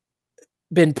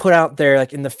been put out there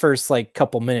like in the first like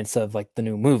couple minutes of like the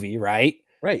new movie, right?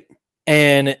 Right.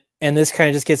 And this kind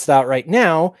of just gets it out right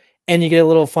now, and you get a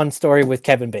little fun story with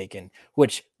Kevin Bacon,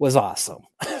 which was awesome.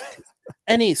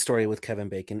 Any story with Kevin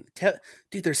Bacon.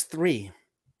 Dude, there's 3.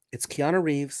 It's Keanu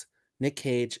Reeves, Nick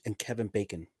Cage, and Kevin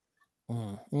Bacon.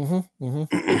 Now,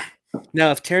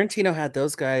 if Tarantino had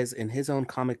those guys in his own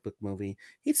comic book movie,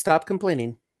 he'd stop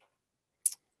complaining.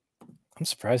 I'm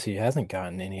surprised he hasn't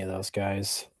gotten any of those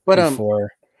guys before.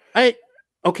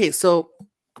 Okay, so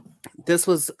this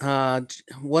was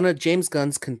one of James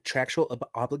Gunn's contractual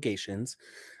obligations.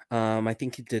 I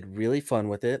think he did really fun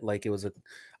with it. Like it was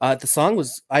the song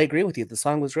was, I agree with you. The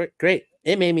song was great.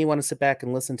 It made me want to sit back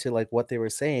and listen to like what they were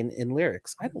saying in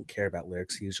lyrics. I don't care about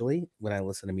lyrics usually when I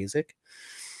listen to music,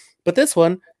 but this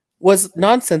one was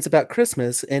nonsense about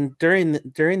Christmas. And during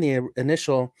the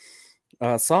initial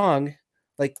song,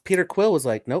 like Peter Quill was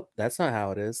like, nope, that's not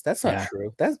how it is. That's not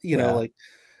true. That's, you know, like,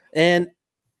 and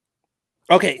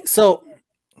okay. So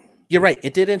you're right.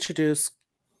 It did introduce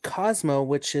Cosmo,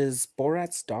 which is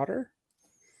Borat's daughter.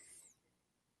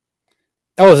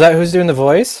 Oh, is that who's doing the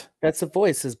voice? That's the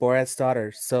voice, is Borat's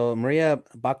daughter. So Maria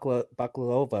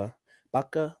Bakalova,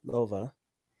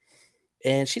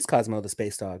 and she's Cosmo the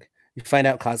space dog. You find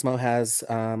out Cosmo has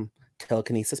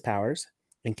telekinesis powers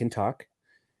and can talk,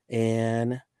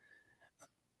 and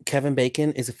Kevin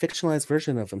Bacon is a fictionalized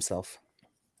version of himself.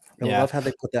 I love how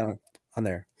they put that on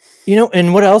there. You know,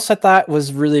 and what else I thought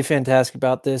was really fantastic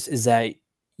about this is that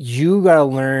you got to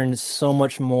learn so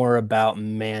much more about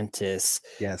Mantis.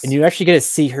 Yes. And you actually get to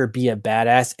see her be a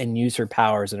badass and use her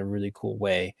powers in a really cool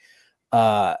way.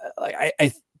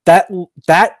 Like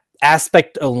that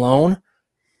aspect alone,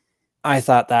 I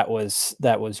thought that was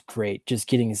great. Just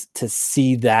getting to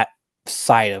see that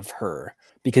side of her,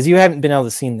 because you haven't been able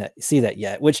to see that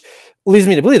yet, which leads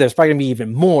me to believe there's probably gonna be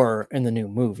even more in the new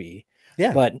movie.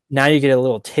 Yeah. But now you get a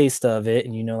little taste of it,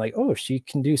 and you know, like, oh, she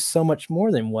can do so much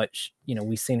more than what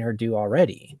we've seen her do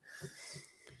already.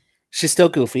 She's still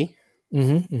goofy.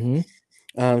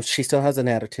 Mm-hmm. She still has an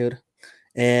attitude,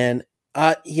 and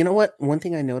you know what? One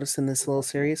thing I noticed in this little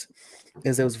series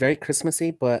is it was very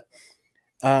Christmassy, but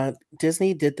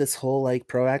Disney did this whole like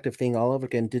proactive thing all over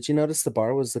again. Did you notice the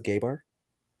bar was the gay bar?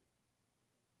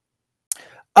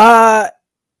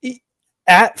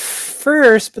 At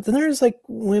first, but then there's like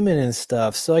women and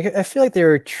stuff, so like I feel like they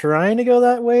were trying to go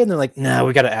that way, and they're like, "Nah,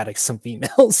 we got to add some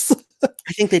females."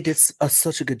 I think they did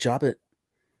such a good job at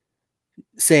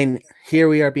saying, "Here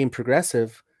we are being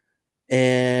progressive,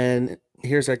 and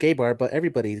here's our gay bar, but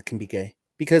everybody can be gay."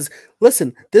 Because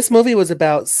listen, this movie was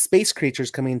about space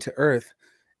creatures coming to Earth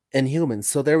and humans,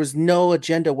 so there was no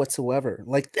agenda whatsoever.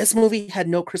 Like this movie had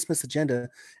no Christmas agenda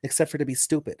except for to be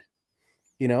stupid.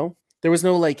 You know, there was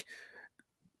no like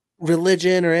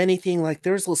religion or anything. Like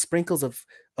there was little sprinkles of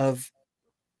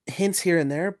hints here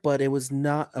and there, but it was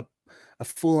not a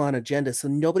full-on agenda, so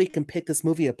nobody can pick this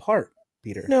movie apart,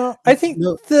 Peter. No, I think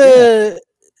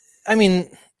I mean,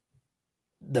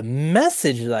 the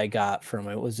message that I got from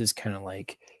it was just kind of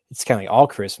like, it's kind of like all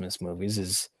Christmas movies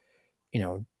is,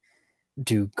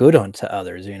 do good unto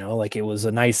others, like it was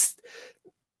a nice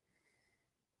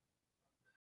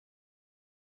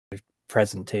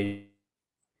presentation,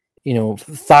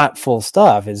 thoughtful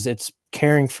stuff. It's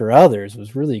caring for others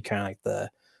was really kind of like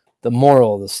the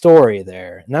moral of the story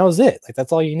there. And that was it. Like,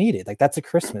 that's all you needed. Like, that's a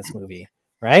Christmas movie,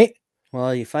 right?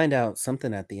 Well, you find out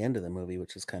something at the end of the movie,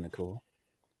 which is kind of cool,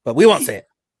 but we won't say it.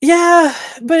 Yeah,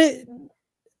 but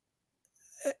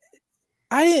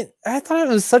I thought it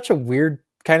was such a weird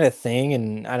kind of thing,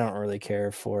 and I don't really care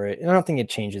for it. I don't think it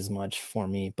changes much for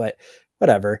me, but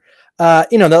whatever. The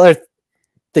other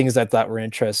things I thought were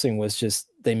interesting was just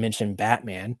they mentioned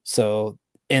Batman. So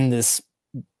in this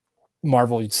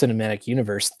Marvel Cinematic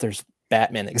Universe, there's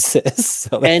Batman exists.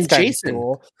 So that's And kinda Jason.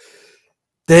 cool.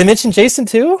 Did they mention Jason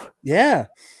too? Yeah.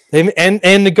 And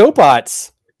the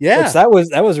GoBots. Yeah. Which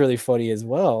that was really funny as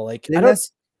well. Like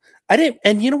I didn't,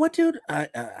 and you know what, dude? I'm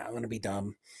gonna be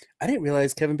dumb. I didn't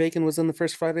realize Kevin Bacon was in the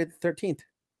first Friday the 13th.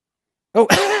 Oh,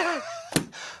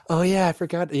 oh yeah, I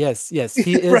forgot. Yes, he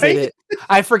is Right? in it.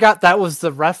 I forgot that was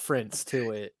the reference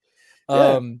to it.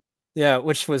 Yeah. Yeah,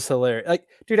 which was hilarious. Like,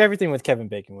 dude, everything with Kevin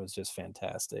Bacon was just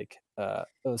fantastic. It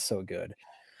was so good.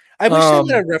 I wish they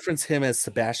would have referenced him as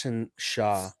Sebastian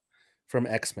Shaw from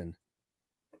X-Men.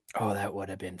 Oh, that would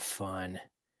have been fun.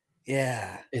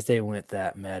 Yeah. If they went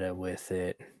that meta with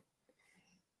it.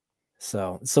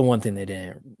 So one thing they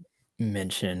didn't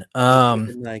mention.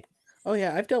 Like, oh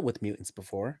yeah, I've dealt with mutants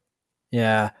before.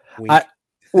 Yeah. Wink.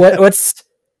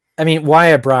 I mean,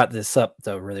 why I brought this up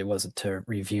though really wasn't to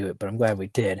review it, but I'm glad we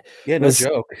did. Yeah, no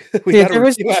joke. We Yeah, got a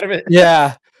review out of it.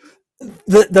 Yeah.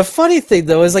 The funny thing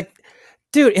though is like,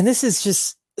 dude, and this is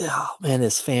just, oh man,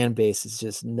 this fan base is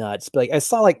just nuts. But like I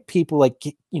saw like people like,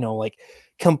 you know, like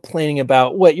complaining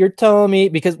about what you're telling me,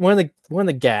 because one of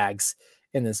the gags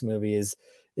in this movie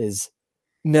is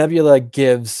Nebula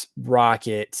gives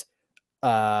Rocket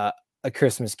a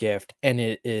Christmas gift, and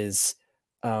it is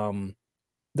the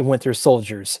Winter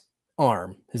Soldier's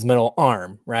arm, his metal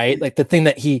arm, right? Like the thing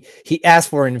that he asked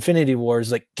for in Infinity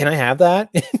Wars, like, can I have that?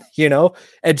 You know,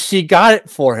 and she got it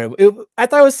for him. I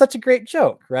thought it was such a great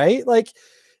joke, right? Like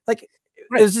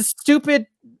Right. it was just stupid,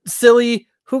 silly,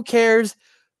 who cares?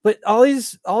 But all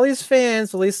these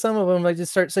fans, at least some of them, like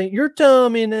just start saying, "You're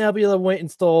telling me Nebula went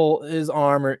and stole his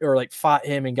arm or like fought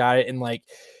him and got it," and like,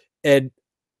 and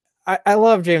I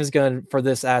love James Gunn for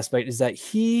this aspect, is that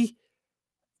he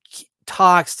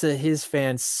talks to his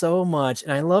fans so much,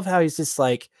 and I love how he's just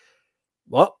like,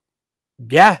 well,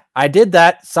 yeah, I did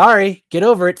that, sorry, get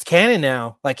over it, it's canon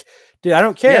now. Like, dude, I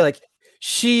don't care. Yeah. Like,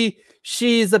 she's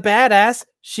a badass,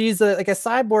 she's like a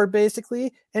cyborg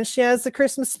basically, and she has the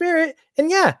Christmas spirit, and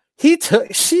yeah,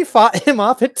 she fought him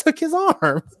off and took his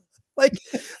arm. Like,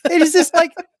 it's just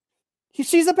like,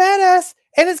 she's a badass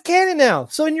and it's canon now,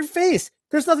 so in your face,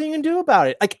 there's nothing you can do about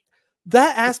it. Like,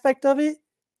 that aspect of it,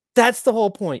 that's the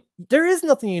whole point. There is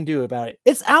nothing you can do about it.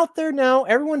 It's out there now.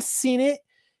 Everyone's seen it.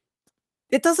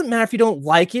 It doesn't matter if you don't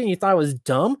like it and you thought it was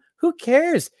dumb. Who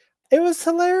cares? It was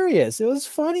hilarious. It was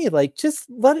funny. Like, just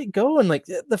let it go. And like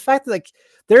the fact that like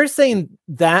they're saying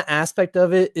that aspect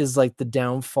of it is like the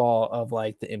downfall of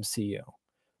like the MCU,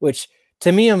 which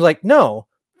to me, I'm like, no,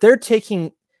 they're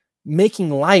making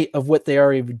light of what they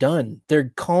already done.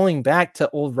 They're calling back to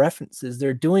old references.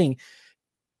 They're doing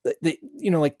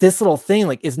you know, like this little thing,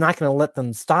 like, is not going to let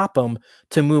them stop them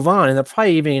to move on. And they'll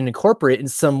probably even incorporate in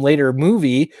some later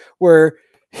movie where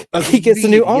he gets a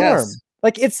new arm. Yes.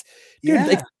 Like, it's, dude, Yeah.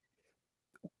 like,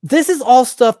 this is all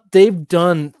stuff they've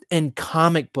done in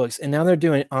comic books, and now they're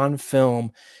doing it on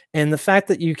film. And the fact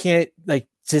that you can't like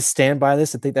just stand by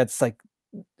this, I think that's like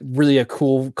really a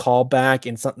cool callback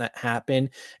and something that happened.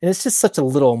 And it's just such a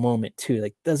little moment too.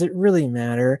 Like, does it really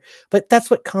matter? But that's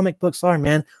what comic books are,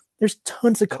 man. There's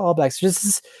tons of callbacks.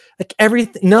 Just like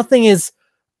everything, nothing is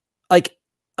like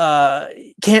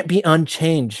can't be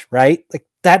unchanged, right? Like,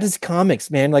 that is comics,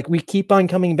 man. Like, we keep on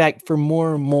coming back for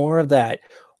more and more of that.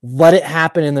 Let it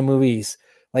happen in the movies.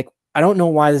 Like, I don't know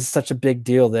why this is such a big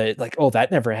deal that like, oh,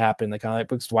 that never happened in the comic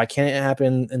books. Why can't it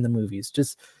happen in the movies?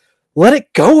 Just let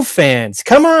it go, fans.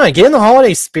 Come on, get in the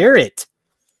holiday spirit.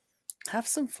 Have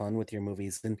some fun with your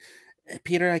movies. And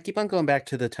Peter, I keep on going back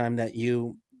to the time that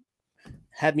you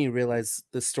had me realize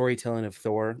the storytelling of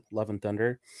Thor, Love and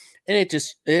Thunder. And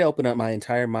it opened up my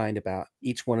entire mind about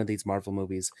each one of these Marvel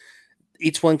movies.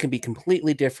 Each one can be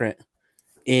completely different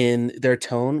in their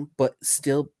tone, but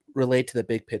still relate to the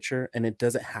big picture. And it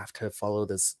doesn't have to follow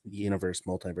this universe,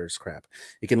 multiverse crap.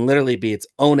 It can literally be its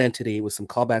own entity with some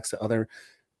callbacks to other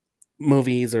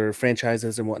movies or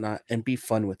franchises and whatnot, and be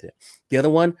fun with it. The other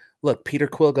one, look, Peter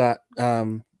Quill got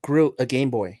Groot a Game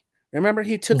Boy. Remember,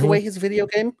 he took away his video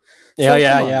game. Yeah, So,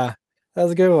 yeah. That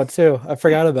was a good one too. I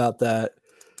forgot about that.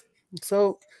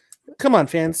 So, come on,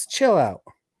 fans, chill out.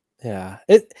 Yeah,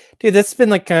 dude, that's been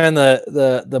like kind of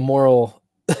the moral,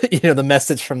 you know, the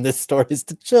message from this story is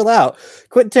to chill out.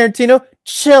 Quentin Tarantino,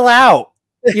 chill out.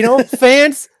 You know,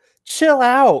 fans, chill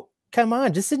out. Come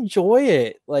on, just enjoy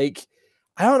it. Like,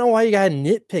 I don't know why you gotta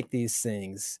nitpick these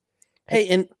things. Hey,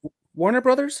 and Warner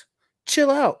Brothers, chill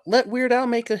out. Let Weird Al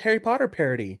make a Harry Potter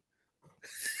parody.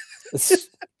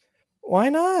 Why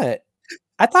not?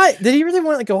 I thought, did he really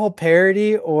want like a whole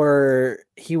parody, or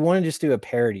he wanted to just do a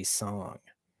parody song?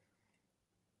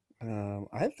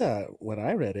 I thought when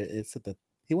I read it, it said that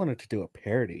he wanted to do a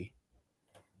parody.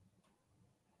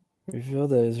 Reveal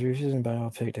that his recent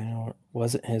biopic Daniel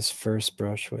wasn't his first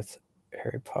brush with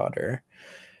Harry Potter.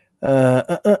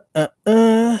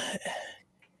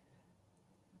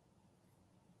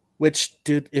 Which,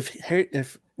 dude,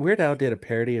 if Weird Al did a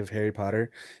parody of Harry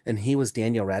Potter and he was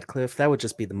Daniel Radcliffe, that would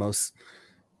just be the most.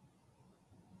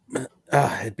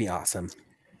 It'd be awesome.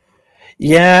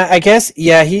 Yeah, I guess.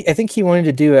 Yeah, I think he wanted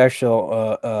to do actual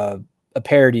a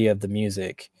parody of the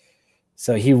music,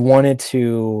 so he wanted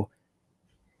to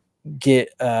get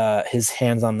his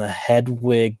hands on the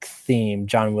Hedwig theme,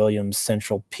 John Williams'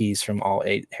 central piece from all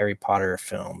 8 Harry Potter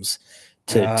films,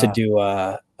 to do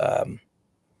a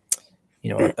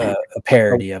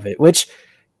parody of it. Which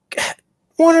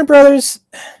Warner Brothers,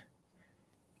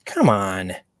 come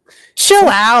on, chill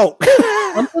out.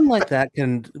 Something like that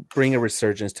can bring a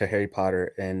resurgence to Harry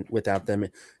Potter, and without them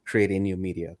creating new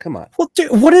media. Come on. Well,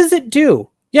 dude, what does it do?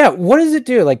 Yeah, what does it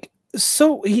do? Like,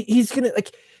 so he's gonna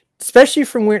like. Especially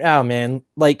from Weird Al, man,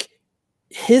 like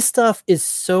his stuff is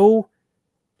so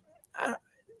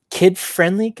kid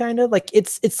friendly, kind of like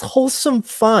it's wholesome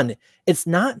fun. It's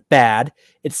not bad.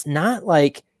 It's not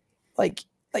like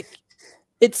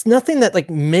it's nothing that like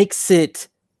makes it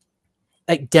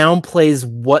like downplays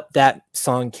what that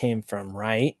song came from,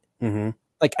 right? Mm-hmm.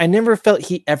 Like I never felt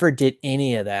he ever did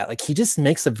any of that. Like he just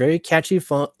makes a very catchy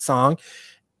song,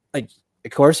 like of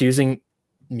course using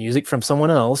music from someone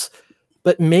else,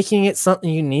 but making it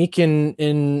something unique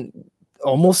and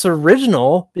almost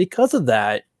original because of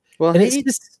that. Well, and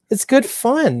it's good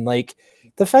fun. Like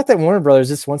the fact that Warner Brothers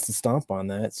just wants to stomp on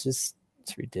that, it's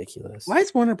ridiculous. Why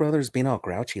is Warner Brothers being all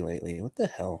grouchy lately? What the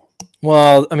hell?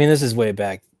 Well, I mean, this is way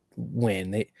back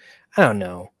when I don't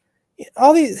know.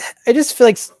 All these, I just feel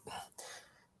like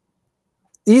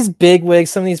these big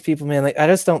wigs, some of these people, man, like I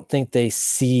just don't think they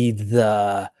see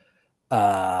the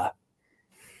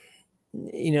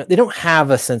they don't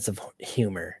have a sense of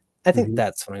humor. I think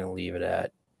that's what I'm going to leave it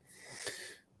at.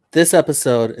 This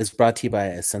episode is brought to you by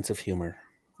a sense of humor.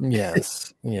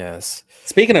 Yes, yes.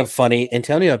 Speaking of funny,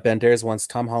 Antonio Banderas wants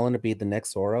Tom Holland to be the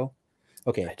next Zorro.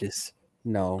 Okay,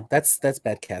 no, that's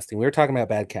bad casting. We were talking about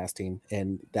bad casting,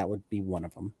 and that would be one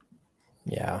of them.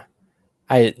 Yeah,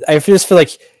 I just feel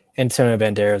like Antonio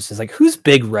Banderas is like, who's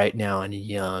big right now and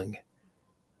young?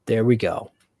 There we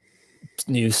go.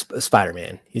 New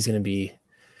Spider-Man. He's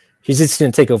just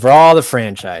gonna take over all the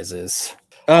franchises.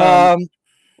 I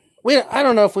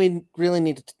don't know if we really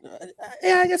need to.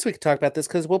 I guess we could talk about this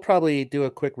because we'll probably do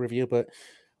a quick review. But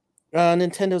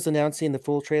Nintendo's announcing the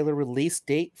full trailer release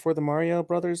date for the Mario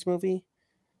Brothers movie,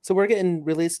 so we're getting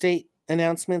release date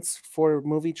announcements for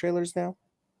movie trailers now.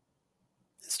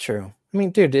 It's true. I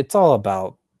mean, dude, it's all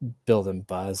about building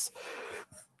buzz.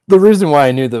 The reason why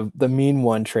I knew the Mean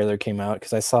One trailer came out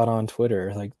because I saw it on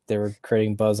Twitter. Like they were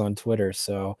creating buzz on Twitter.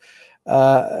 So,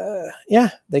 yeah,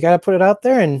 they got to put it out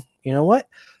there. And you know what?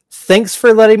 Thanks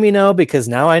for letting me know because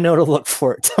now I know to look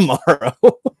for it tomorrow.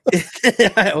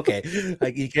 Okay,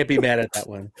 like you can't be mad at that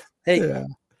one. Hey,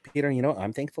 Peter, you know what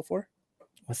I'm thankful for?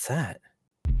 What's that?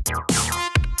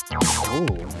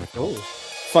 Oh,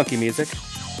 funky music.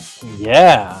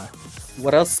 Yeah.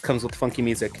 What else comes with funky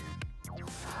music?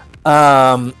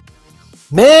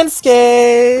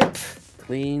 Manscaped.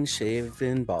 Clean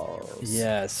shaven balls.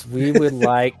 Yes, we would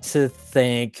like to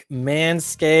thank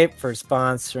Manscaped for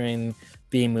sponsoring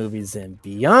B Movies and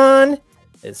Beyond.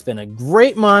 It's been a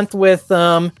great month with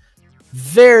them.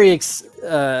 Very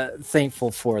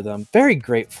thankful for them. Very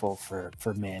grateful for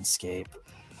Manscaped.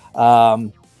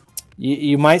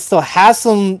 You might still have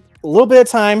a little bit of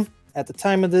time at the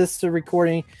time of this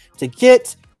recording to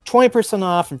get 20%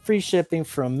 off and free shipping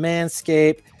from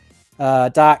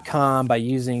manscaped.com by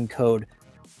using code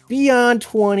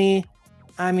Beyond20.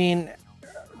 I mean,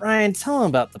 Ryan, tell them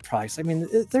about the products. I mean,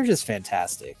 they're just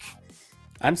fantastic.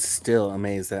 I'm still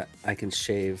amazed that I can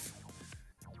shave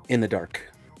in the dark.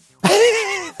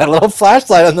 That little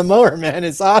flashlight on the mower, man,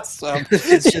 is awesome.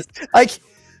 It's just like,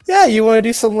 yeah, you want to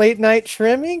do some late night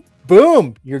trimming?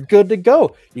 Boom, you're good to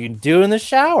go. You can do it in the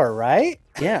shower, right?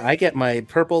 Yeah, I get my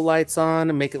purple lights on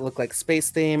and make it look like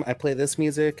space theme. I play this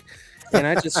music and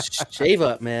I just shave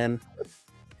up, man.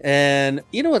 And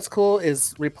you know what's cool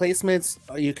is replacements.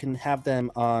 You can have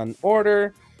them on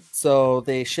order, so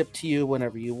they ship to you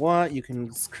whenever you want. You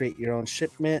can create your own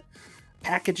shipment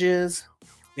packages,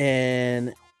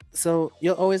 and so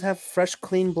you'll always have fresh,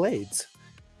 clean blades.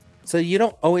 So you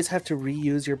don't always have to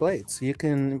reuse your blades. You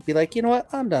can be like, you know what?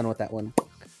 I'm done with that one.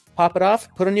 Pop it off,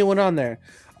 put a new one on there.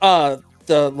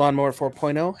 The Lawnmower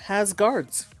 4.0 has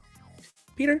guards.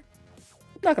 Peter,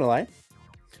 I'm not gonna lie.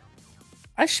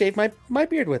 I shave my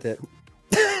beard with it.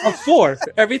 Before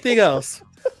everything else,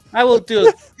 I will do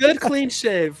a good clean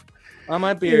shave on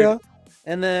my You beard, know?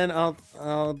 and then I'll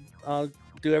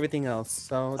do everything else.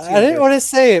 So it's I didn't yours. want to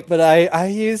say it, but I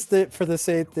used it for the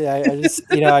same thing. I just,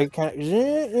 I kind of,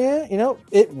 yeah,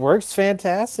 it works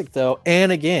fantastic though.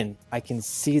 And again, I can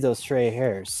see those stray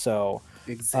hairs. So,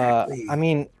 Exactly. I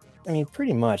mean,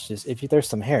 pretty much just if there's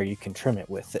some hair, you can trim it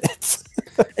with it.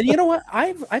 And you know what?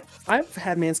 I've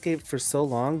had Manscaped for so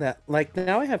long that like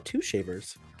now I have 2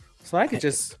 shavers, so I could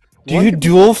just. Do you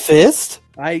dual fist?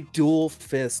 I dual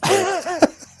fist.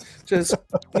 Like, just.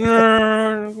 Oh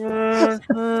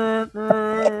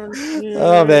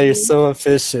man, you're so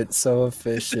efficient,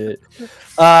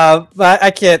 but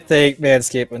I can't thank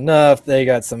Manscaped enough. They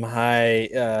got some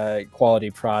high quality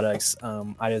products.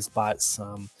 I just bought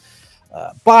some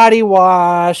body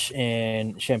wash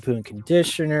and shampoo and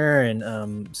conditioner, and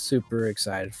I'm super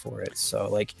excited for it. So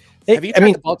like, have you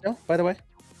tried the ball gel, by the way?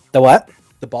 The what?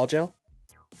 The ball gel?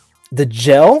 The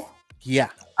gel? Yeah.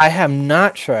 I have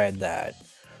not tried that.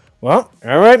 Well,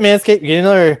 all right, Manscaped,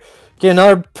 get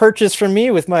another purchase from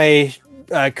me with my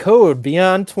code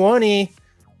Beyond20.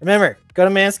 Remember, go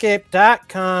to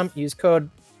manscaped.com, use code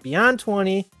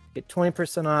Beyond20, get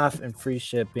 20% off and free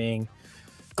shipping.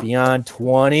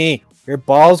 Beyond20, your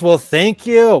balls will thank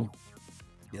you.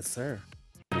 Yes, sir.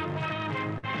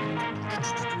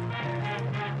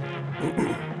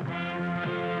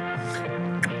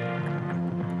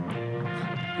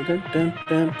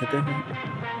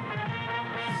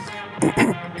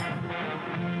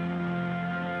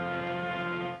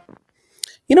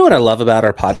 You know what I love about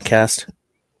our podcast?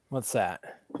 What's that?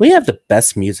 We have the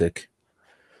best music.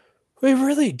 We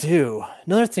really do.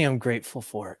 Another thing I'm grateful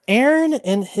for, Aaron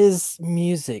and his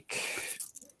music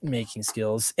making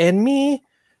skills, and me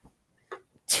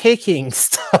taking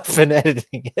stuff and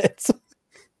editing it.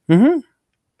 Mm-hmm.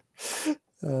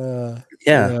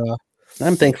 Yeah,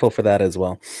 I'm thankful for that as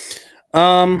well.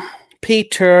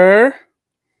 Peter,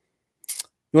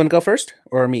 you want to go first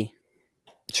or me?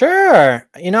 Sure.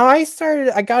 I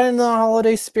got into the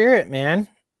holiday spirit, man.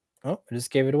 Oh, I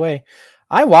just gave it away.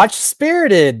 I watched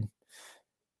Spirited.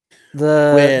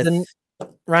 The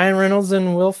Ryan Reynolds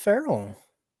and Will Ferrell.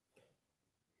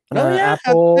 Oh yeah,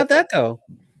 Apple. How'd that go?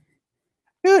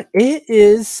 Dude, it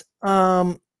is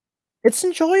it's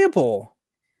enjoyable.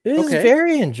 It is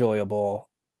very enjoyable.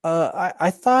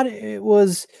 I thought it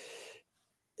was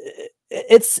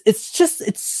it's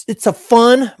a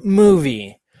fun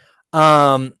movie.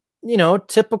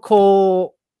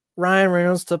 Typical Ryan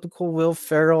Reynolds, typical Will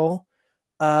Ferrell.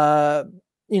 But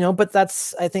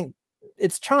that's, I think,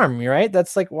 it's charm, right?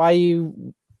 That's like why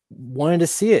you wanted to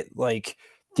see it. Like,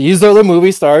 these are the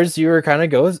movie stars you're gonna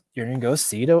go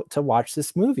see to watch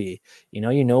this movie. You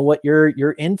know what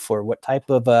you're in for, what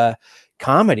type of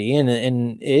comedy,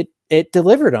 and it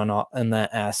delivered on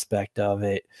that aspect of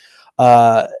it.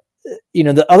 The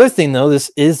other thing though,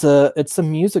 it's a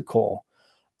musical.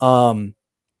 And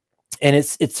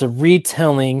it's a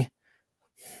retelling.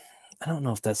 I don't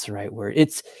know if that's the right word.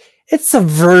 It's a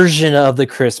version of the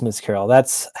Christmas Carol.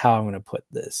 That's how I'm going to put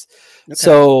this. Okay.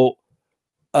 So,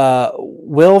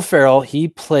 Will Ferrell, he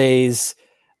plays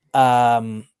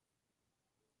the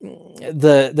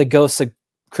ghost of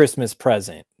Christmas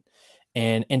Present,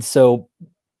 and so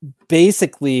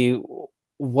basically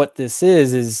what this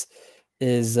is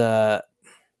there's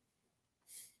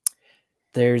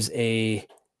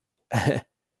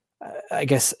I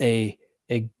guess a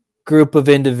group of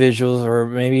individuals, or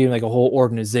maybe like a whole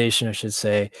organization, I should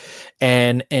say,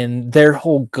 and their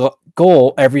whole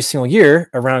goal every single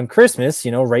year around Christmas,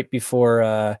 right before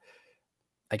I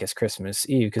guess Christmas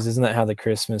Eve, because isn't that how the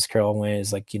Christmas Carol went?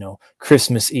 Is like,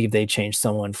 Christmas Eve they changed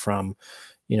someone from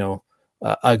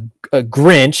a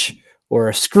Grinch or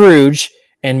a Scrooge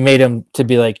and made him to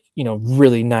be like,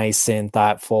 really nice and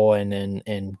thoughtful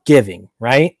and giving,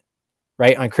 right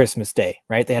on Christmas Day,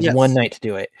 right? They had one night to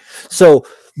do it. So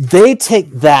they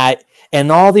take that,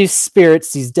 and all these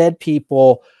spirits, these dead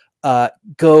people,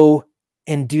 go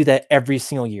and do that every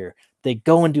single year. They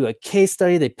go and do a case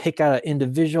study. They pick out an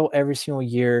individual every single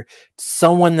year,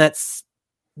 someone that's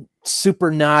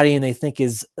super naughty and they think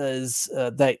is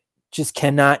that just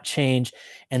cannot change,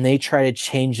 and they try to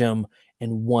change them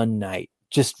in one night,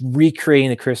 just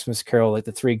recreating the Christmas Carol, like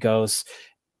the three ghosts,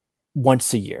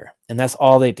 once a year. And that's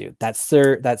all they do. That's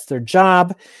their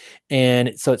job.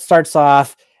 And so it starts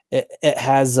off, it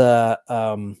has a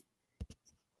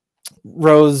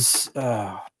Rose,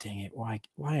 oh dang it, why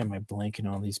am I blanking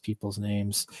on these people's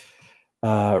names?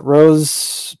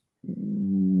 Rose,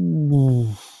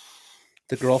 the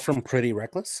girl from Pretty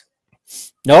Reckless?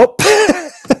 Nope.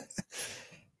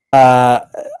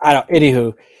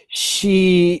 Anywho,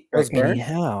 she, Rose Byrne?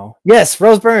 anyhow, yes,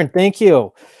 Rose Byrne, thank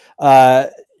you.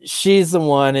 she's the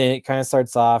one, and it kind of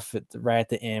starts off right at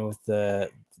the end with the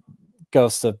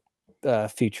Ghost of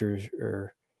Futures,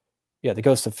 or the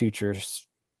Ghost of Futures,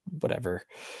 whatever.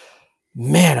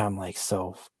 Man, I'm like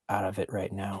so out of it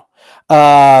right now.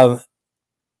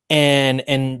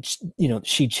 And you know,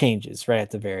 she changes right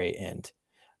at the very end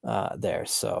there.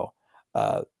 So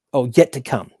Yet to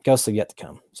Come, Ghost of Yet to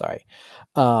Come, sorry.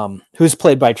 Who's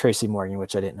played by Tracy Morgan,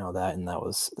 which I didn't know that, and that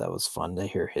was fun to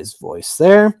hear his voice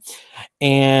there.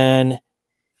 And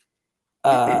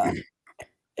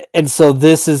so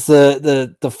this is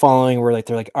the following where like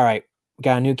they're like, all right, we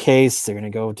got a new case, they're gonna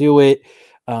go do it.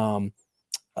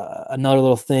 Another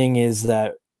little thing is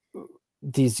that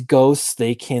these ghosts,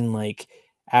 they can, like,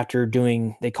 after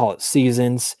doing, they call it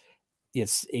seasons,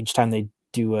 it's each time they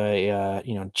do a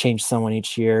change someone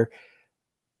each year,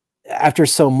 after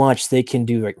so much they can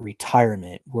do like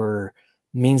retirement, where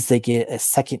means they get a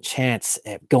second chance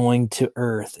at going to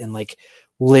Earth and like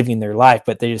living their life,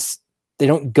 but they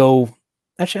don't go.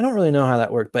 Actually, I don't really know how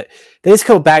that worked, but they just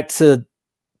go back to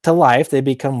life. They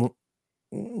become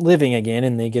living again,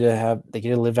 and they get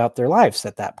to live out their lives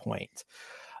at that point.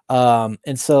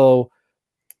 And so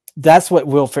that's what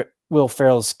Will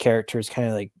Ferrell's character is kind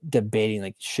of like debating,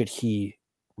 like, should he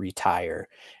retire?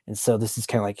 And so this is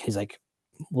kind of like his like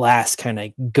last kind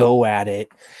of go at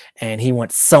it, and he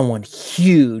wants someone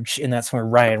huge, and that's where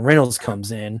Ryan Reynolds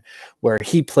comes in, where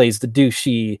he plays the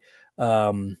douchey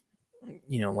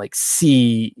like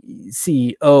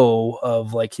CEO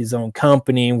of like his own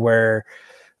company, where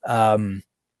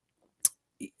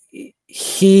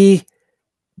he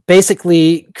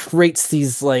basically creates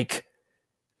these like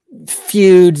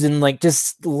feuds and like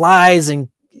just lies and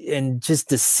just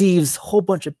deceives a whole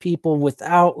bunch of people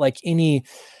without like any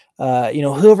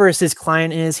whoever his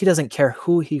client is, he doesn't care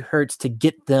who he hurts to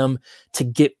get them to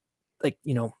get, like,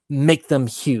 make them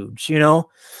huge,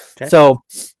 Okay. So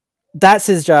that's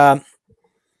his job.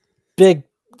 Big,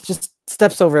 just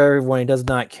steps over everyone. He does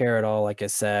not care at all, like I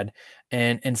said.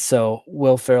 And so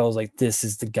Will Ferrell's like, this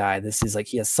is the guy. This is like,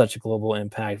 he has such a global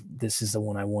impact. This is the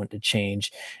one I want to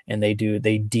change. And they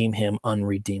deem him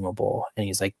unredeemable. And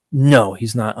he's like, no,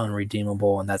 he's not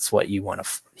unredeemable. And that's what he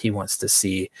wants to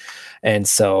see. And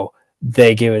so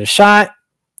they give it a shot,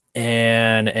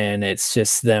 and it's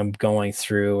just them going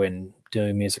through and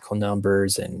doing musical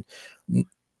numbers, and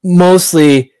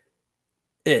mostly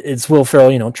it's Will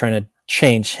Ferrell, trying to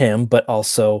change him, but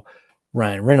also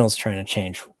Ryan Reynolds trying to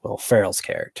change Will Ferrell's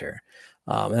character.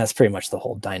 And that's pretty much the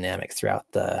whole dynamic throughout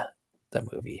the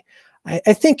movie.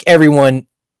 I think everyone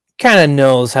kind of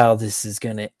knows how this is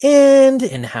going to end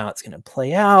and how it's going to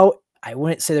play out. I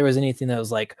wouldn't say there was anything that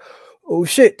was like, oh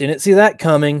shit, didn't see that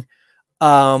coming.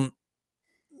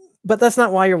 But that's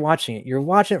not why you're watching it. You're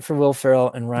watching it for Will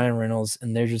Ferrell and Ryan Reynolds,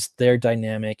 and they're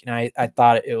dynamic. And I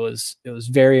thought it was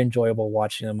very enjoyable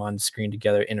watching them on screen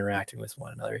together, interacting with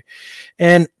one another.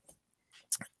 And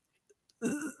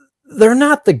they're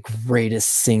not the greatest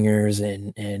singers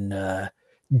and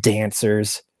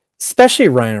dancers, especially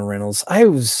Ryan Reynolds. I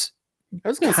was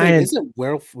gonna say, isn't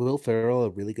Will Ferrell a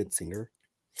really good singer?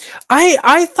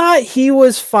 I thought he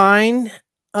was fine.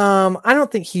 I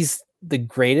don't think he's the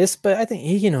greatest, but I think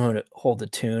he can hold a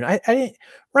tune. I didn't.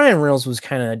 Ryan Reynolds was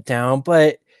kind of down,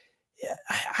 but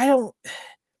I don't.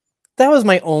 That was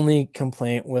my only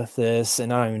complaint with this,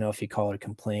 and I don't even know if you call it a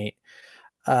complaint.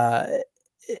 But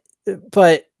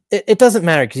it doesn't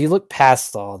matter, because you look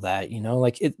past all that,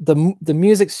 like the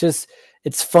music's just,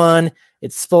 it's fun.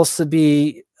 It's supposed to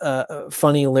be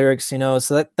funny lyrics,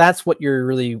 so that's what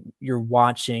you're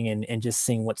watching, and just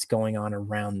seeing what's going on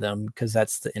around them, because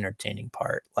that's the entertaining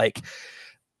part. Like,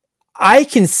 I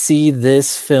can see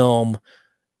this film,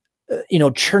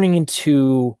 turning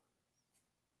into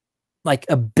like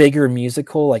a bigger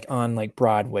musical, like on like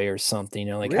Broadway or something,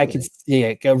 like really? I could see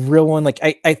like a real one. Like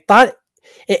I thought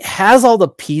it has all the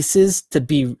pieces to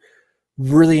be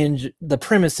really the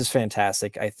premise is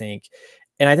fantastic, I think.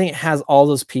 And I think it has all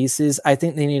those pieces. I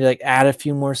think they need to like add a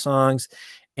few more songs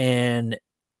and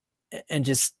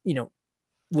just,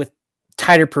 with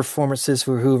tighter performances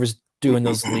for whoever's doing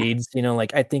those leads,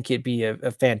 like I think it'd be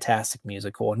a fantastic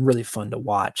musical and really fun to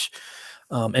watch,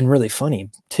 and really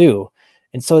funny too.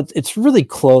 And so it's really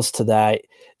close to that.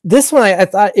 This one, I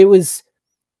thought it was,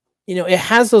 it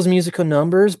has those musical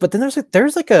numbers, but then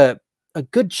there's like a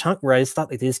good chunk where I just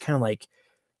thought like they just kind of like,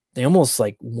 they almost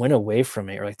like went away from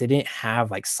it, or like they didn't have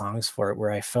like songs for it,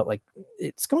 where I felt like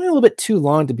it's going a little bit too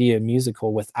long to be a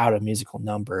musical without a musical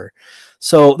number.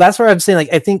 So that's where I'm saying,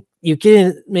 like, I think you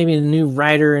get maybe a new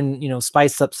writer and,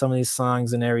 spice up some of these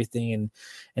songs and everything,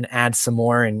 and add some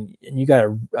more, and you got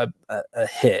a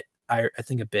hit. I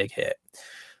think a big hit.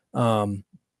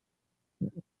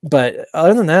 but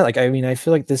other than that, like, I mean, I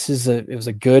feel like this is it was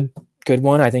a good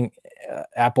one. I think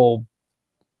Apple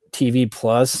TV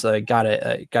Plus got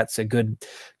a good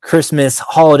Christmas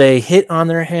holiday hit on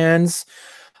their hands.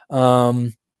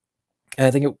 And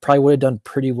I think it probably would have done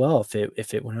pretty well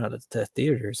if it went out to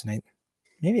theaters, and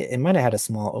maybe it might have had a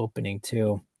small opening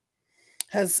too.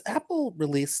 Has Apple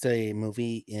released a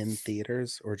movie in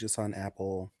theaters or just on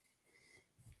Apple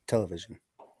television?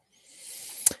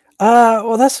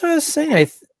 Well, that's what I was saying.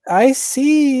 I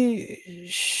see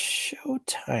show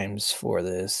times for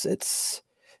this.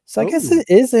 So I guess it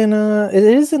is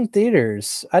in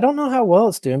theaters. I don't know how well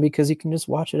it's doing because you can just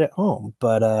watch it at home.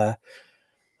 But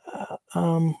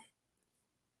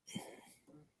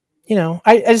you know,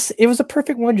 I just it was a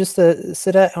perfect one just to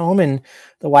sit at home, and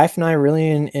the wife and I really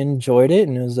enjoyed it,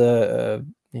 and it was a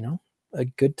you know, a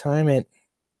good time at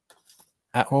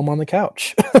home on the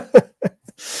couch.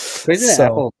 Crazy that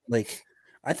Apple, like,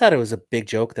 I thought it was a big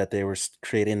joke that they were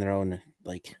creating their own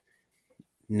like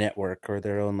network or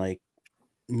their own like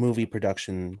movie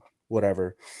production,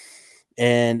 whatever,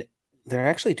 and they're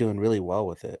actually doing really well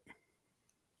with it.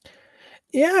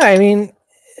 Yeah, I mean,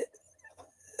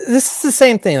 this is the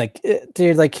same thing. Like,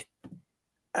 dude, like,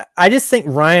 I just think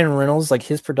Ryan Reynolds, like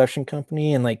his production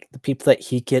company and like the people that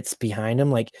he gets behind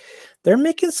him, like they're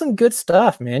making some good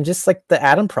stuff, man. Just like the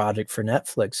Adam Project for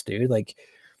Netflix, dude. Like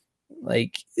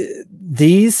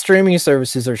these streaming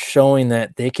services are showing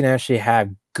that they can actually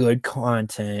have good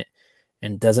content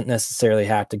and doesn't necessarily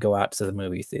have to go out to the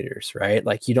movie theaters, right?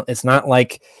 Like it's not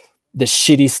like the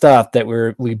shitty stuff that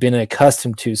we've been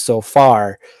accustomed to so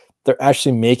far. They're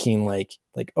actually making like,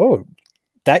 oh,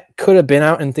 that could have been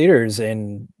out in theaters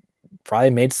and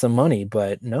probably made some money,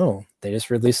 but no, they just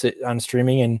release it on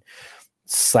streaming and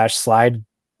slide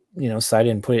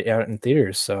and put it out in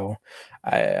theaters. So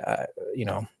I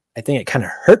think it kind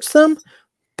of hurts them,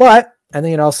 but I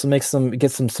think it also makes them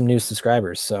get some new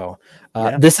subscribers. So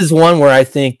this is one where I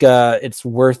think it's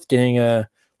worth getting at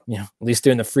least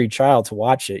doing the free trial to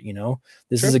watch it.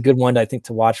 This is a good one I think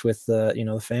to watch with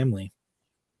the family.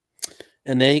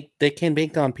 And they can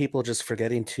bank on people just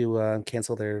forgetting to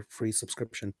cancel their free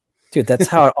subscription. Dude, that's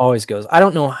how it always goes. I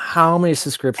don't know how many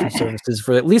subscription services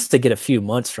for at least to get a few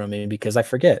months from me because I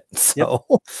forget. So,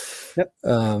 yep.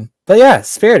 But yeah,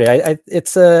 Spirited.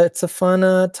 It's a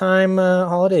fun time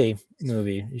holiday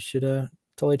movie. You should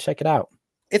totally check it out.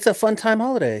 It's a fun time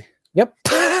holiday. Yep.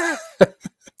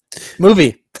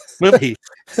 Movie.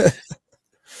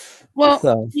 Well,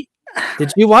 so,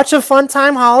 did you watch a fun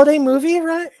time holiday movie,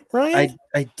 Ryan?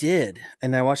 I did,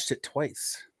 and I watched it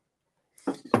twice.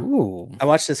 Ooh. I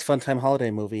watched this fun time holiday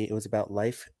movie. It was about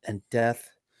life and death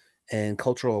and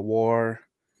cultural war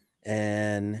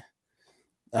and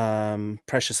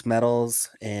precious metals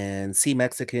and sea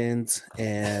Mexicans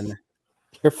and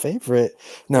your favorite.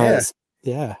 No,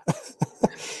 yeah.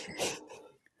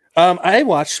 I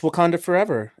watched Wakanda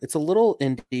Forever. It's a little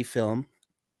indie film.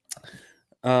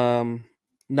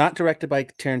 Not directed by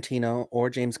Tarantino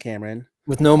or James Cameron.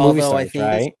 With no movie stars,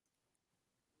 right?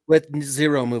 With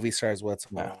zero movie stars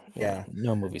whatsoever. Yeah.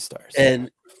 No movie stars.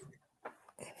 And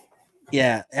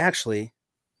yeah, actually,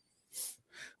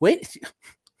 wait.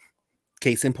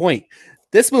 Case in point,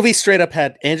 this movie straight up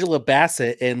had Angela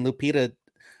Bassett and Lupita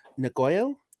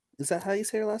Nyong'o. Is that how you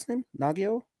say her last name?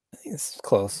 Nyong'o? I think it's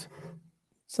close.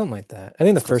 Something like that. I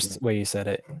think the first way you said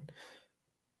it.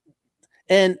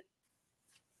 And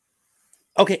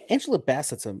okay, Angela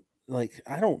Bassett's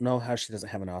I don't know how she doesn't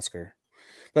have an Oscar.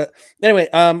 But anyway,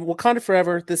 Wakanda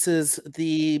Forever. This is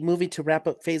the movie to wrap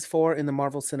up Phase 4 in the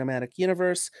Marvel Cinematic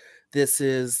Universe. This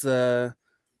is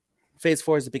Phase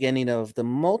 4 is the beginning of the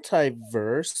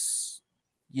multiverse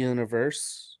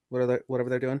universe. Whatever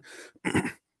they're doing.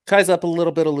 Ties up a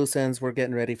little bit of loose ends. We're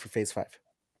getting ready for Phase 5.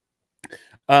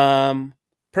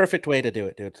 Perfect way to do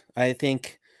it, dude. I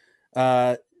think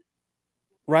Ryan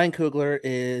Coogler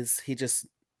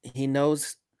he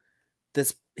knows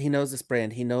this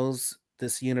brand. He knows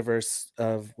this universe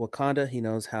of Wakanda. He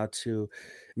knows how to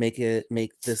make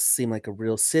this seem like a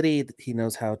real city. He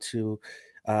knows how to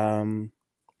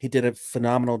he did a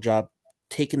phenomenal job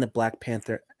taking the Black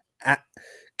Panther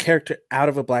character out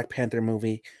of a Black Panther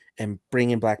movie and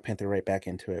bringing Black Panther right back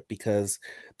into it, because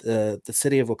the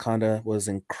city of Wakanda was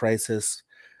in crisis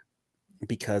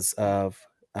because of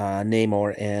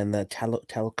Namor and the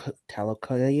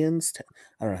Talokoyans.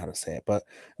 I don't know how to say it, but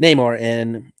Namor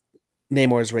and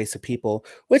Namor's race of people,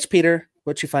 which, Peter,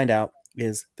 what you find out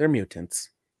is they're mutants.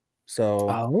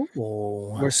 So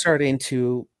we're starting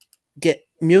to get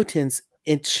mutants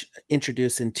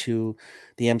introduced into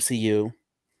the MCU,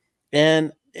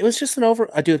 and it was just an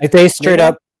dude. Like they straight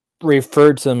up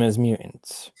referred to them as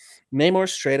mutants. Namor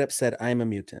straight up said, "I'm a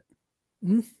mutant."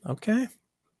 Okay.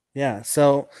 Yeah.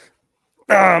 So,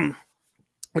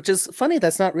 which is funny.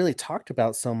 That's not really talked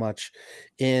about so much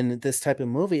in this type of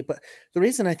movie. But the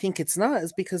reason I think it's not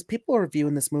is because people are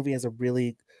viewing this movie as a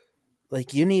really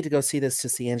like you need to go see this to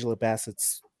see Angela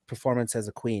Bassett's performance as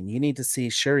a queen. You need to see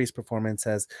Shuri's performance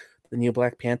as the new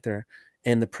Black Panther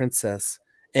and the princess.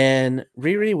 And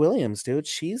Riri Williams, dude,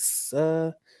 she's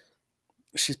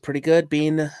pretty good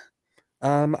being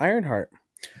Ironheart.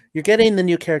 You're getting the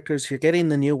new characters, you're getting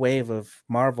the new wave of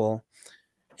Marvel.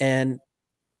 And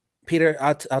Peter,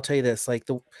 I'll tell you this, like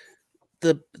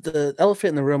the elephant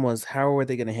in the room was how were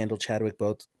they going to handle Chadwick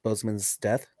Boseman's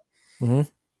death? Mm-hmm.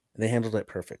 They handled it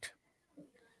perfect.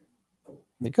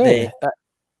 Good.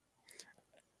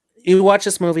 You watch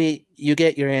this movie, you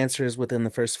get your answers within the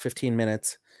first 15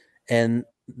 minutes, and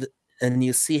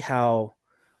you see how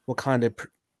Wakanda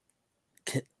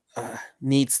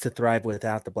needs to thrive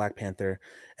without the Black Panther,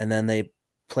 and then they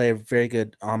play a very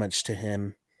good homage to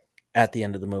him at the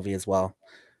end of the movie as well.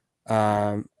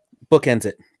 Bookends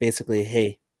it basically.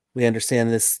 Hey, we understand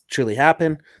this truly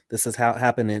happened. This is how it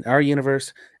happened in our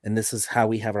universe, and this is how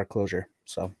we have our closure.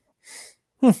 So.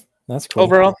 That's cool.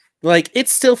 Overall, like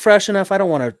it's still fresh enough. I don't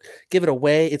want to give it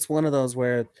away. It's one of those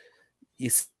where you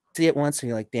see it once and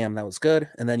you're like, damn, that was good.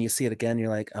 And then you see it again, you're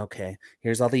like, okay,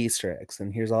 here's all the Easter eggs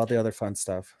and here's all the other fun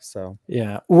stuff. So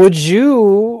yeah. Would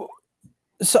you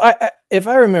I if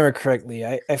I remember correctly,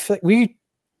 I feel like we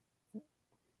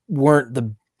weren't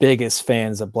the biggest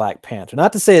fans of Black Panther.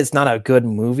 Not to say it's not a good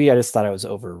movie, I just thought it was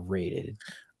overrated.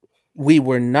 We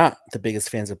were not the biggest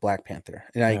fans of Black Panther.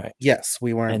 And right. Yes,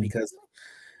 we weren't because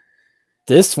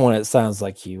this one, it sounds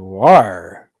like you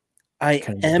are. I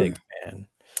kind of am a big fan.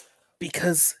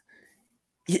 Because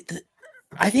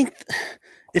I think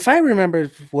if I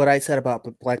remember what I said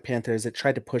about Black Panther is it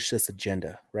tried to push this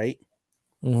agenda, right?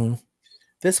 Mm-hmm.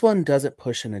 This one doesn't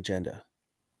push an agenda.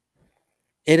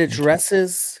 It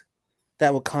addresses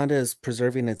that Wakanda is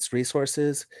preserving its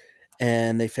resources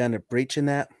and they found a breach in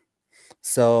that.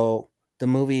 So the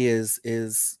movie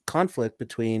is conflict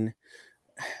between,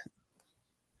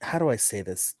 how do I say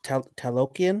this?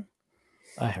 Talokian,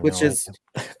 which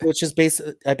is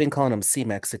basically, I've been calling them Sea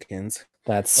Mexicans.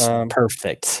 That's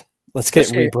perfect. Let's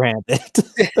get rebranded.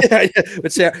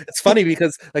 Which it's funny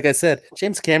because, like I said,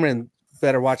 James Cameron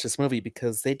better watch this movie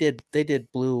because they did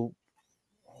blue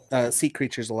sea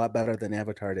creatures a lot better than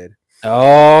Avatar did.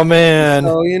 Oh man!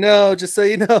 So just so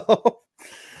you know.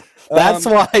 That's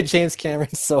why James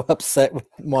Cameron's so upset with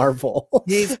Marvel.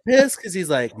 He's pissed because he's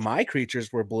like, my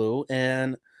creatures were blue,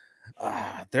 and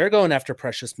they're going after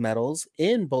precious metals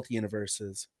in both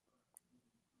universes.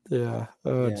 Yeah.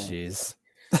 Oh, jeez.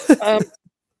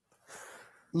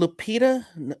 Lupita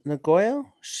Nyong'o,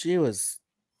 she was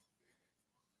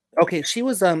okay. She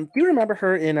was do you remember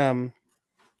her in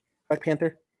Black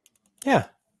Panther? Yeah.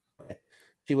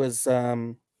 She was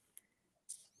King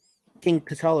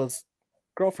T'Challa's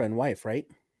girlfriend, wife, right?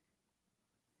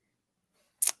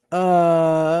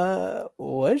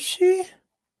 Was she?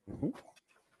 Mm-hmm.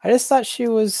 I just thought she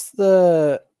was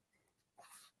the.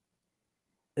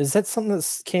 Is that something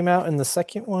that came out in the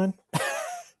second one?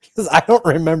 Because I don't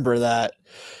remember that.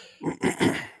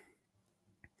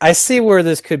 I see where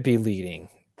this could be leading.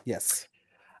 Yes.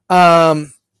 But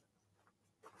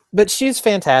she's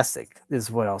fantastic,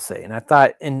 is what I'll say. And I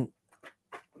thought, and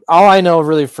all I know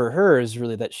really for her is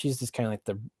really that she's just kind of like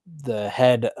the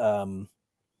head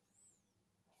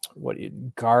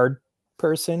guard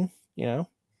person,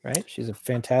 right? She's a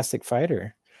fantastic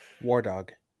fighter. War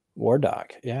dog,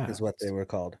 yeah, is what they were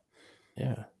called.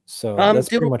 Yeah. So that's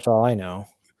pretty much all I know.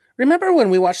 Remember when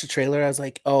we watched the trailer, I was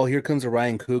like, oh, here comes a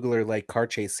Ryan Coogler like car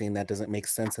chase scene that doesn't make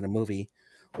sense in a movie.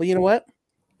 Well, you know what?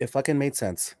 It fucking made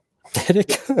sense.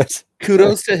 It could.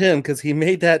 Kudos to him because he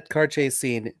made that car chase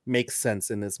scene make sense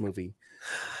in this movie.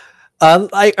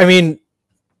 I mean,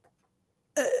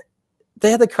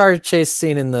 they had the car chase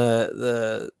scene in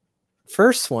the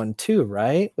first one too,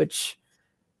 right? Which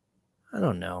I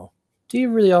don't know. Do you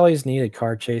really always need a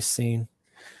car chase scene?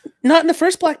 Not in the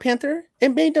first Black Panther.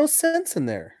 It made no sense in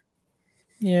there.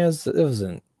 Yeah, it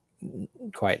wasn't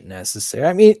quite necessary.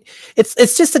 I mean, it's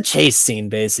just a chase scene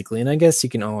basically, and I guess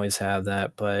you can always have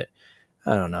that, but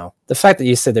I don't know. The fact that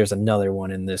you said there's another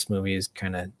one in this movie is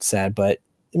kind of sad, but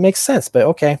it makes sense. But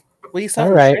okay, well, you saw it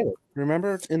in the trailer.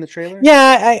 Remember in the trailer?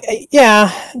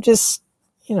 Yeah, just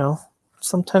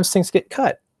sometimes things get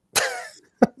cut.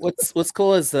 What's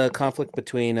cool is the conflict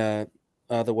between the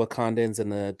Wakandans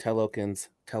and the Telokans.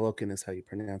 Telokan is how you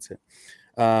pronounce it.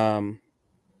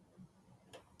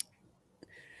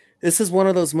 This is one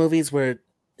of those movies where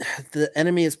the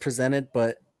enemy is presented,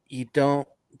 but you don't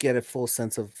get a full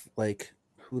sense of like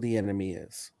who the enemy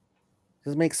is.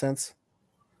 Does it make sense?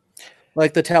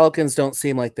 Like the Talokans don't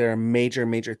seem like they're a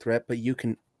major threat, but you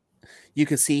can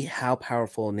see how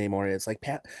powerful Namor is. Like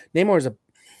Namor is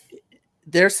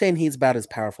they're saying he's about as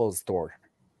powerful as Thor.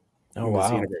 Oh in this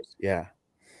wow. universe. Yeah.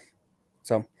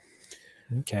 So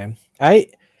okay. I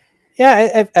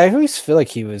always feel like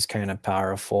he was kind of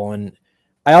powerful, and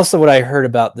I also what I heard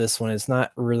about this one is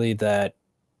not really that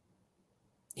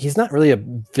he's not really a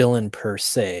villain per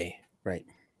se. right.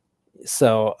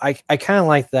 So I kind of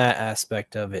like that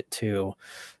aspect of it too.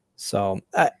 So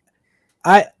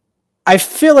I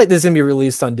feel like this is gonna be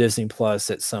released on Disney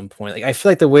Plus at some point. Like I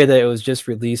feel like the way that it was just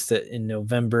released in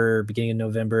November, beginning of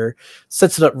November,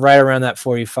 sets it up right around that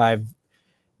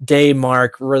 45-day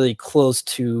mark, really close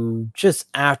to just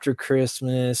after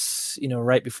Christmas, you know,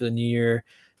 right before the New Year,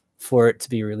 for it to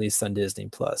be released on Disney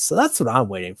Plus. So that's what I'm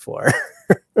waiting for.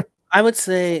 I would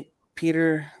say,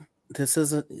 Peter, this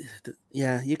is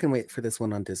you can wait for this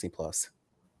one on Disney Plus.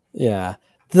 Yeah.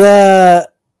 The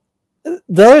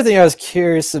other thing I was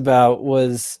curious about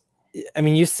was, I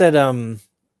mean, you said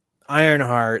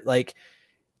Ironheart, like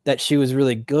that she was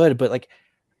really good, but like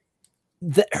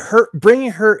her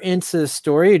bringing her into the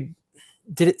story,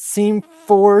 did it seem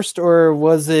forced, or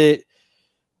did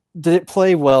it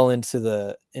play well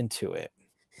into it?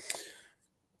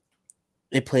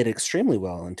 It played extremely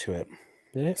well into it.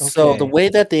 Did it? Okay. So the way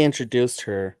that they introduced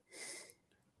her,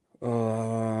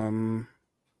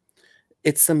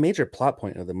 it's a major plot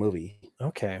point of the movie.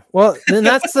 Okay. Well, then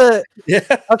that's the Yeah.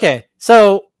 okay.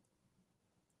 So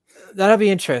that'll be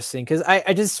interesting because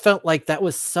I just felt like that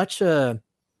was such a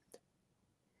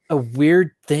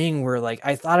weird thing where like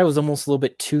I thought it was almost a little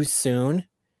bit too soon,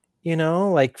 you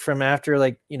know, like from after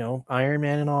like, you know, Iron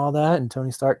Man and all that and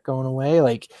Tony Stark going away.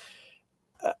 Like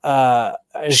I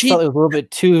just felt it was a little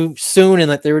bit too soon and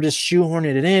like they were just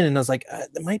shoehorning it in, and I was like,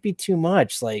 that might be too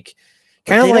much. Like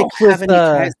kind of like have any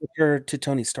ties with her to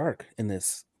Tony Stark in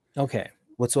this. Okay.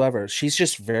 Whatsoever. She's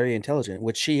just very intelligent,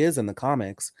 which she is in the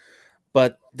comics,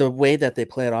 but the way that they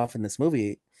play it off in this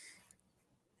movie,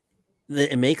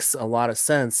 it makes a lot of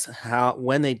sense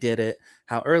when they did it,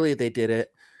 how early they did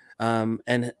it.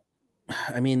 And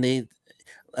I mean, they,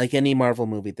 like any Marvel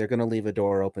movie, they're going to leave a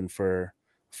door open for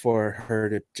her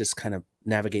to just kind of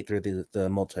navigate through the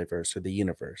multiverse or the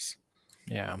universe.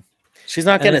 Yeah. She's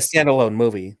not getting a standalone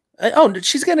movie. Oh,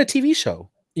 she's getting a TV show.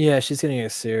 Yeah, she's getting a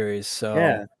series. So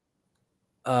yeah.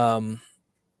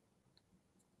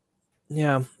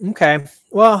 Yeah. Okay.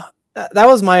 Well, that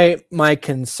was my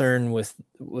concern with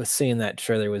seeing that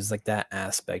trailer, was like that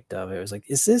aspect of it. It was like,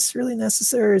 is this really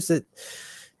necessary? Or is it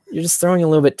you're just throwing a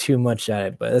little bit too much at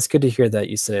it? But it's good to hear that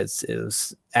you said it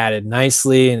was added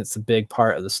nicely and it's a big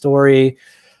part of the story.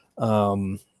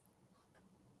 So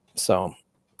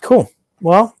cool.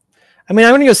 Well, I mean,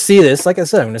 I'm gonna go see this. Like I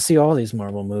said, I'm gonna see all these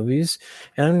Marvel movies,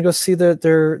 and I'm gonna go see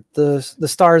the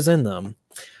stars in them.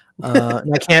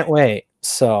 And I can't wait.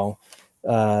 So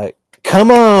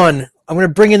come on. I'm going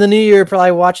to bring in the new year,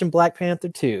 probably watching Black Panther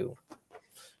 2.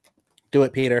 Do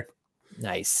it, Peter.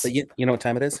 Nice. But you know what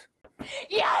time it is?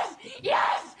 Yes!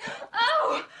 Yes!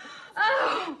 Oh!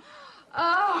 Oh!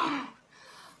 Oh!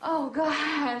 Oh,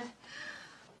 God.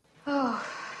 Oh.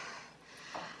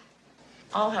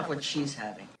 I'll have what she's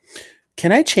having.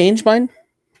 Can I change mine?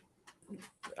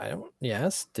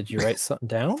 Yes. Did you write something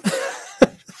down?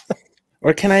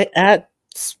 Or can I add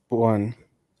one?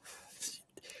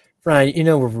 Right, you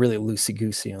know we're really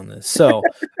loosey-goosey on this. So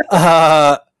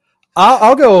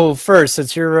I'll go first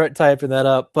since you're typing that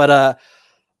up. But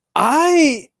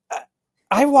I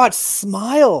watched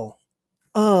Smile.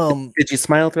 Did you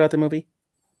smile throughout the movie?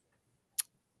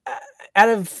 Out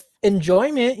of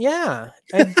enjoyment, yeah,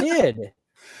 I did.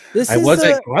 I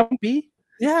wasn't grumpy.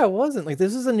 Yeah, it wasn't. Like,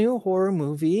 this is a new horror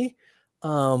movie.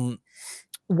 One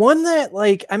that,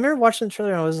 like, I remember watching the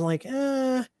trailer and I was like,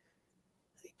 it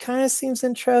kind of seems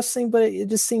interesting, but it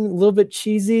just seemed a little bit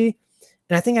cheesy.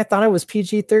 And I think I thought it was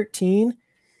PG-13.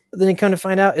 But then you come to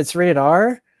find out it's rated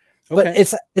R. But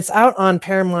it's out on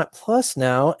Paramount Plus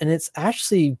now, and it's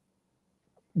actually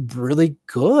really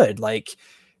good. Like,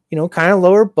 you know, kind of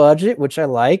lower budget, which I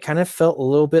like. Kind of felt a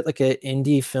little bit like an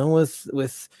indie film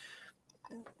with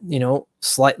you know,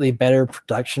 slightly better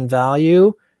production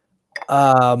value.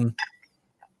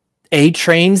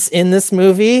 A-Train's in this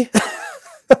movie.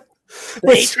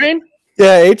 A-Train?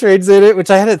 Yeah, A-Train's in it, which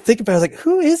I had to think about. I was like,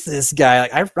 who is this guy?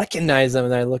 Like, I recognize him,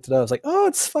 and then I looked it up. I was like, oh,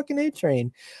 it's fucking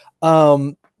A-Train.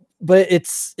 But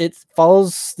it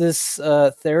follows this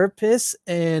therapist,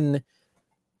 and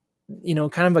you know,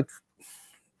 kind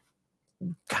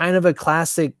of a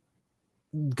classic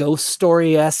ghost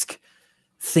story-esque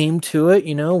theme to it,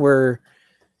 you know, where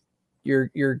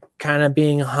you're kind of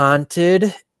being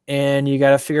haunted and you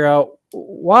got to figure out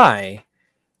why.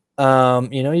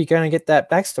 You know, you kind of get that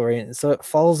backstory, and so it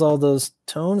follows all those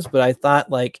tones. But I thought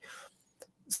like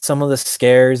some of the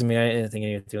scares, I mean, I didn't think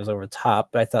anything was over the top,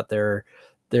 but I thought they're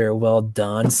well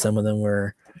done. Some of them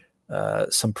were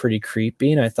some pretty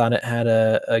creepy, and I thought it had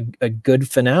a good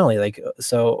finale. Like,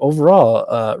 so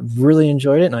overall, really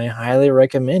enjoyed it, and I highly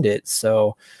recommend it.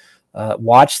 So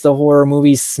watch the horror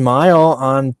movie Smile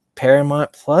on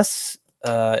Paramount Plus.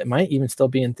 It might even still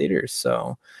be in theaters.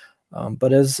 So,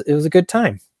 but it was a good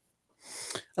time.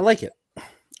 I like it.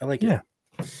 I like Yeah.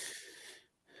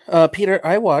 it. Peter,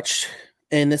 I watched,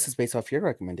 and this is based off your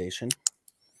recommendation.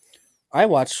 I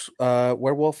watched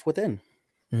Werewolf Within.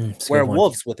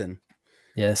 Werewolves Within.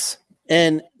 Yes.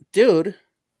 And dude,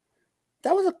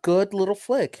 that was a good little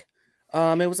flick.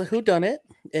 It was a whodunit,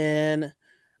 and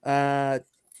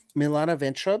Milana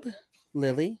Ventrub,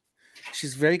 Lily,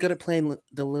 she's very good at playing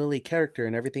the Lily character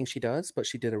and everything she does, but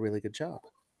she did a really good job.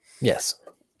 Yes.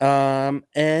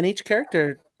 And each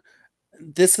character,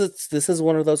 this is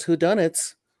one of those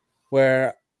whodunits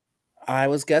where I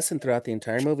was guessing throughout the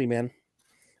entire movie, man.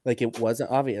 Like, it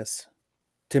wasn't obvious.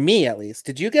 To me, at least.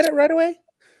 Did you get it right away?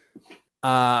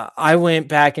 I went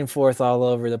back and forth all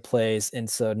over the place, and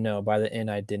so no, by the end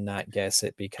I did not guess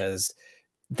it because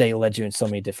they led you in so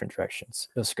many different directions.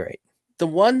 It was great. The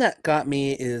one that got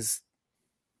me is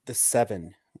the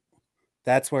 7.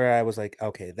 That's where I was like,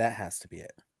 okay, that has to be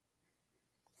it.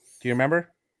 Do you remember?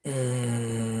 I'm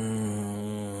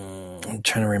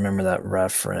trying to remember that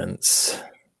reference.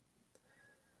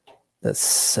 The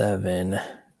 7.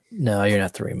 No, you're gonna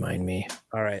have to remind me.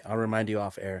 All right, I'll remind you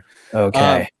off air.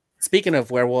 Okay. Speaking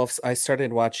of werewolves, I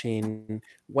started watching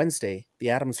Wednesday, the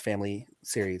Addams Family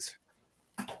series.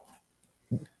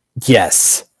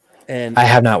 Yes. And I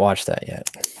have not watched that yet.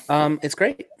 It's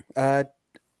great.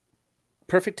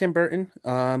 Perfect Tim Burton.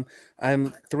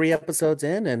 I'm 3 episodes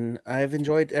in, and I've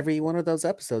enjoyed every one of those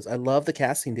episodes. I love the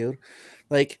casting, dude.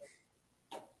 Like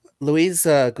Luis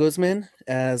Guzman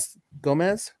as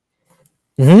Gomez.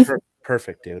 Mm-hmm.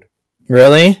 Perfect, dude.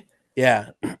 Really?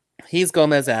 Yeah, he's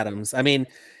Gomez Addams. I mean,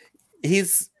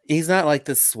 he's not like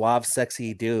this suave,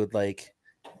 sexy dude. Like,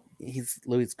 he's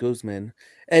Luis Guzman.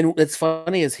 And what's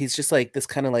funny is he's just like this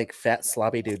kind of like fat,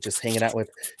 slobby dude just hanging out with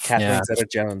Catherine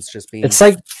Zeta-Jones, just being. It's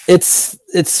like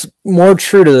it's more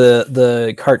true to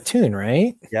the cartoon,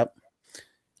 right? Yep.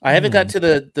 I haven't got to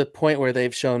the point where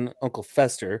they've shown Uncle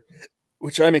Fester,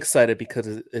 which I'm excited because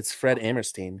it's Fred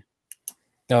Amerstein.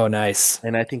 Oh, nice.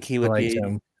 And I think he would be.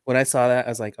 Him. When I saw that, I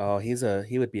was like, oh, he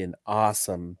would be an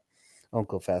awesome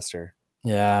Uncle Fester.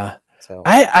 Yeah. So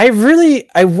I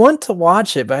want to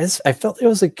watch it, but I felt it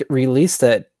was like released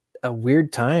at a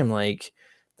weird time. Like,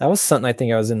 that was something I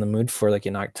think I was in the mood for, like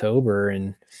in October,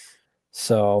 and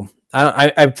so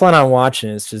I plan on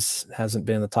watching it. It's just hasn't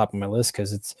been on the top of my list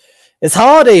because it's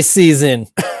holiday season.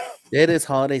 It is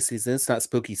holiday season. It's not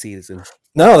spooky season.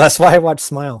 No, that's why I watch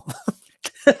Smile.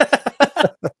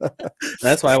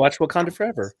 That's why I watch Wakanda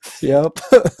Forever. Yep.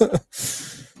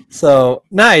 So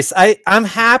nice. I'm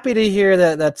happy to hear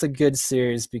that that's a good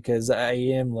series because I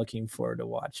am looking forward to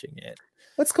watching it.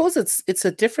 What's cool is it's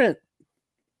a different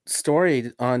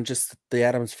story on just the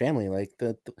Addams Family. Like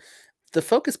the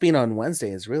focus being on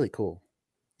Wednesday is really cool.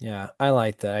 Yeah, I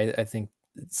like that. I think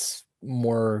it's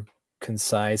more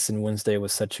concise, and Wednesday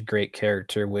was such a great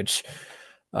character, which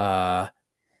I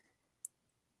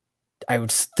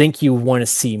would think you want to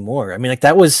see more. I mean, like,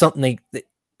 that was something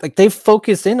they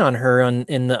focused in on her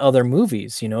in the other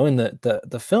movies, you know, in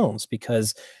the films,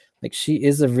 because like she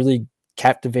is a really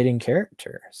captivating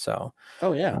character. So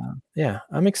oh yeah, yeah,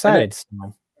 I'm excited.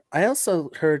 I also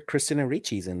heard Christina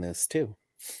Ricci's in this too.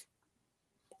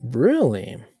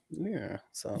 Really? Yeah.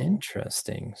 So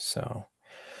interesting. So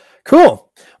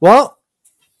cool. Well,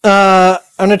 I'm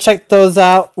gonna check those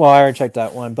out. Well, I already checked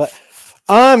out one, but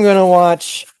I'm gonna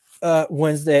watch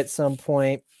Wednesday at some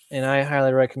point, and I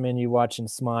highly recommend you watching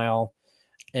Smile.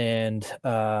 And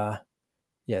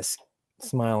yes,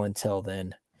 Smile until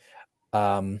then.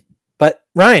 But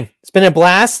Ryan, it's been a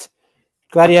blast.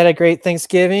 Glad you had a great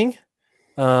Thanksgiving.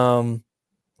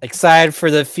 Excited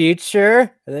for the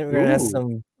future. I think we're gonna have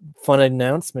some fun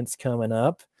announcements coming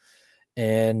up.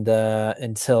 And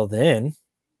until then,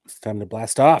 it's time to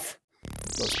blast off.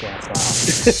 Let's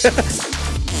blast off.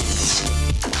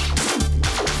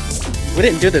 We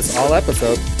didn't do this all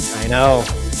episode. I know.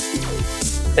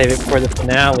 Save it for the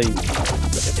finale.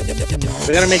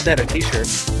 We gotta make that a t-shirt.